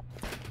they know.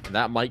 And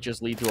that might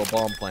just lead to a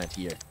bomb plant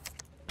here.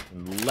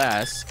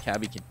 Unless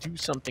Cabby can do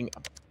something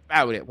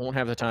about it. Won't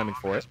have the timing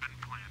for it.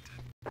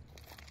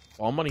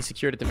 Bomb money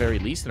secured at the very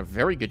least, and a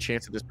very good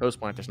chance at this post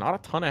plant. There's not a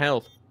ton of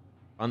health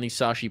on these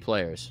Sashi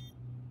players.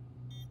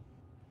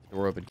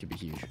 Door open could be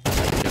huge.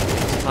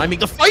 Timing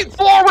the fight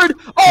forward!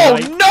 Oh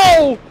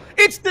no!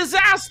 It's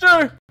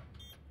disaster!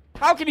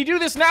 How can he do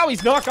this now?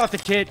 He's not got the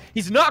kit.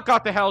 He's not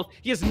got the health.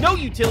 He has no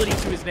utility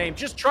to his name.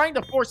 Just trying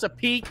to force a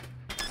peek.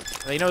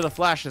 They know the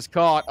flash is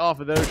caught off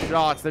of those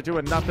shots. They're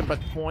doing nothing but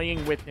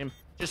toying with him.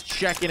 Just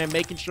checking and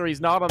making sure he's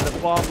not on the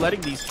bomb.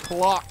 Letting these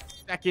clock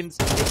seconds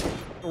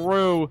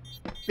through.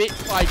 Bit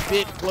by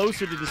bit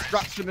closer to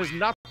destruction. There's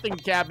nothing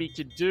Cabby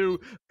can do.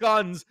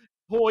 Guns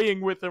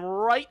toying with him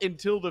right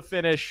until the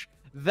finish.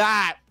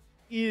 That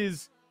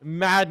is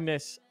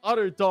madness.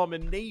 Utter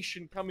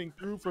domination coming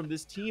through from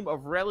this team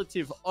of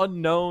relative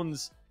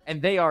unknowns,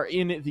 and they are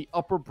in the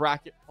upper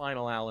bracket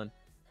final, Alan.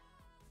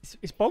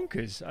 It's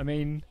bonkers. I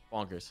mean,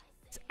 bonkers.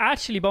 It's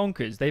actually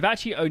bonkers. They've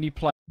actually only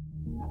played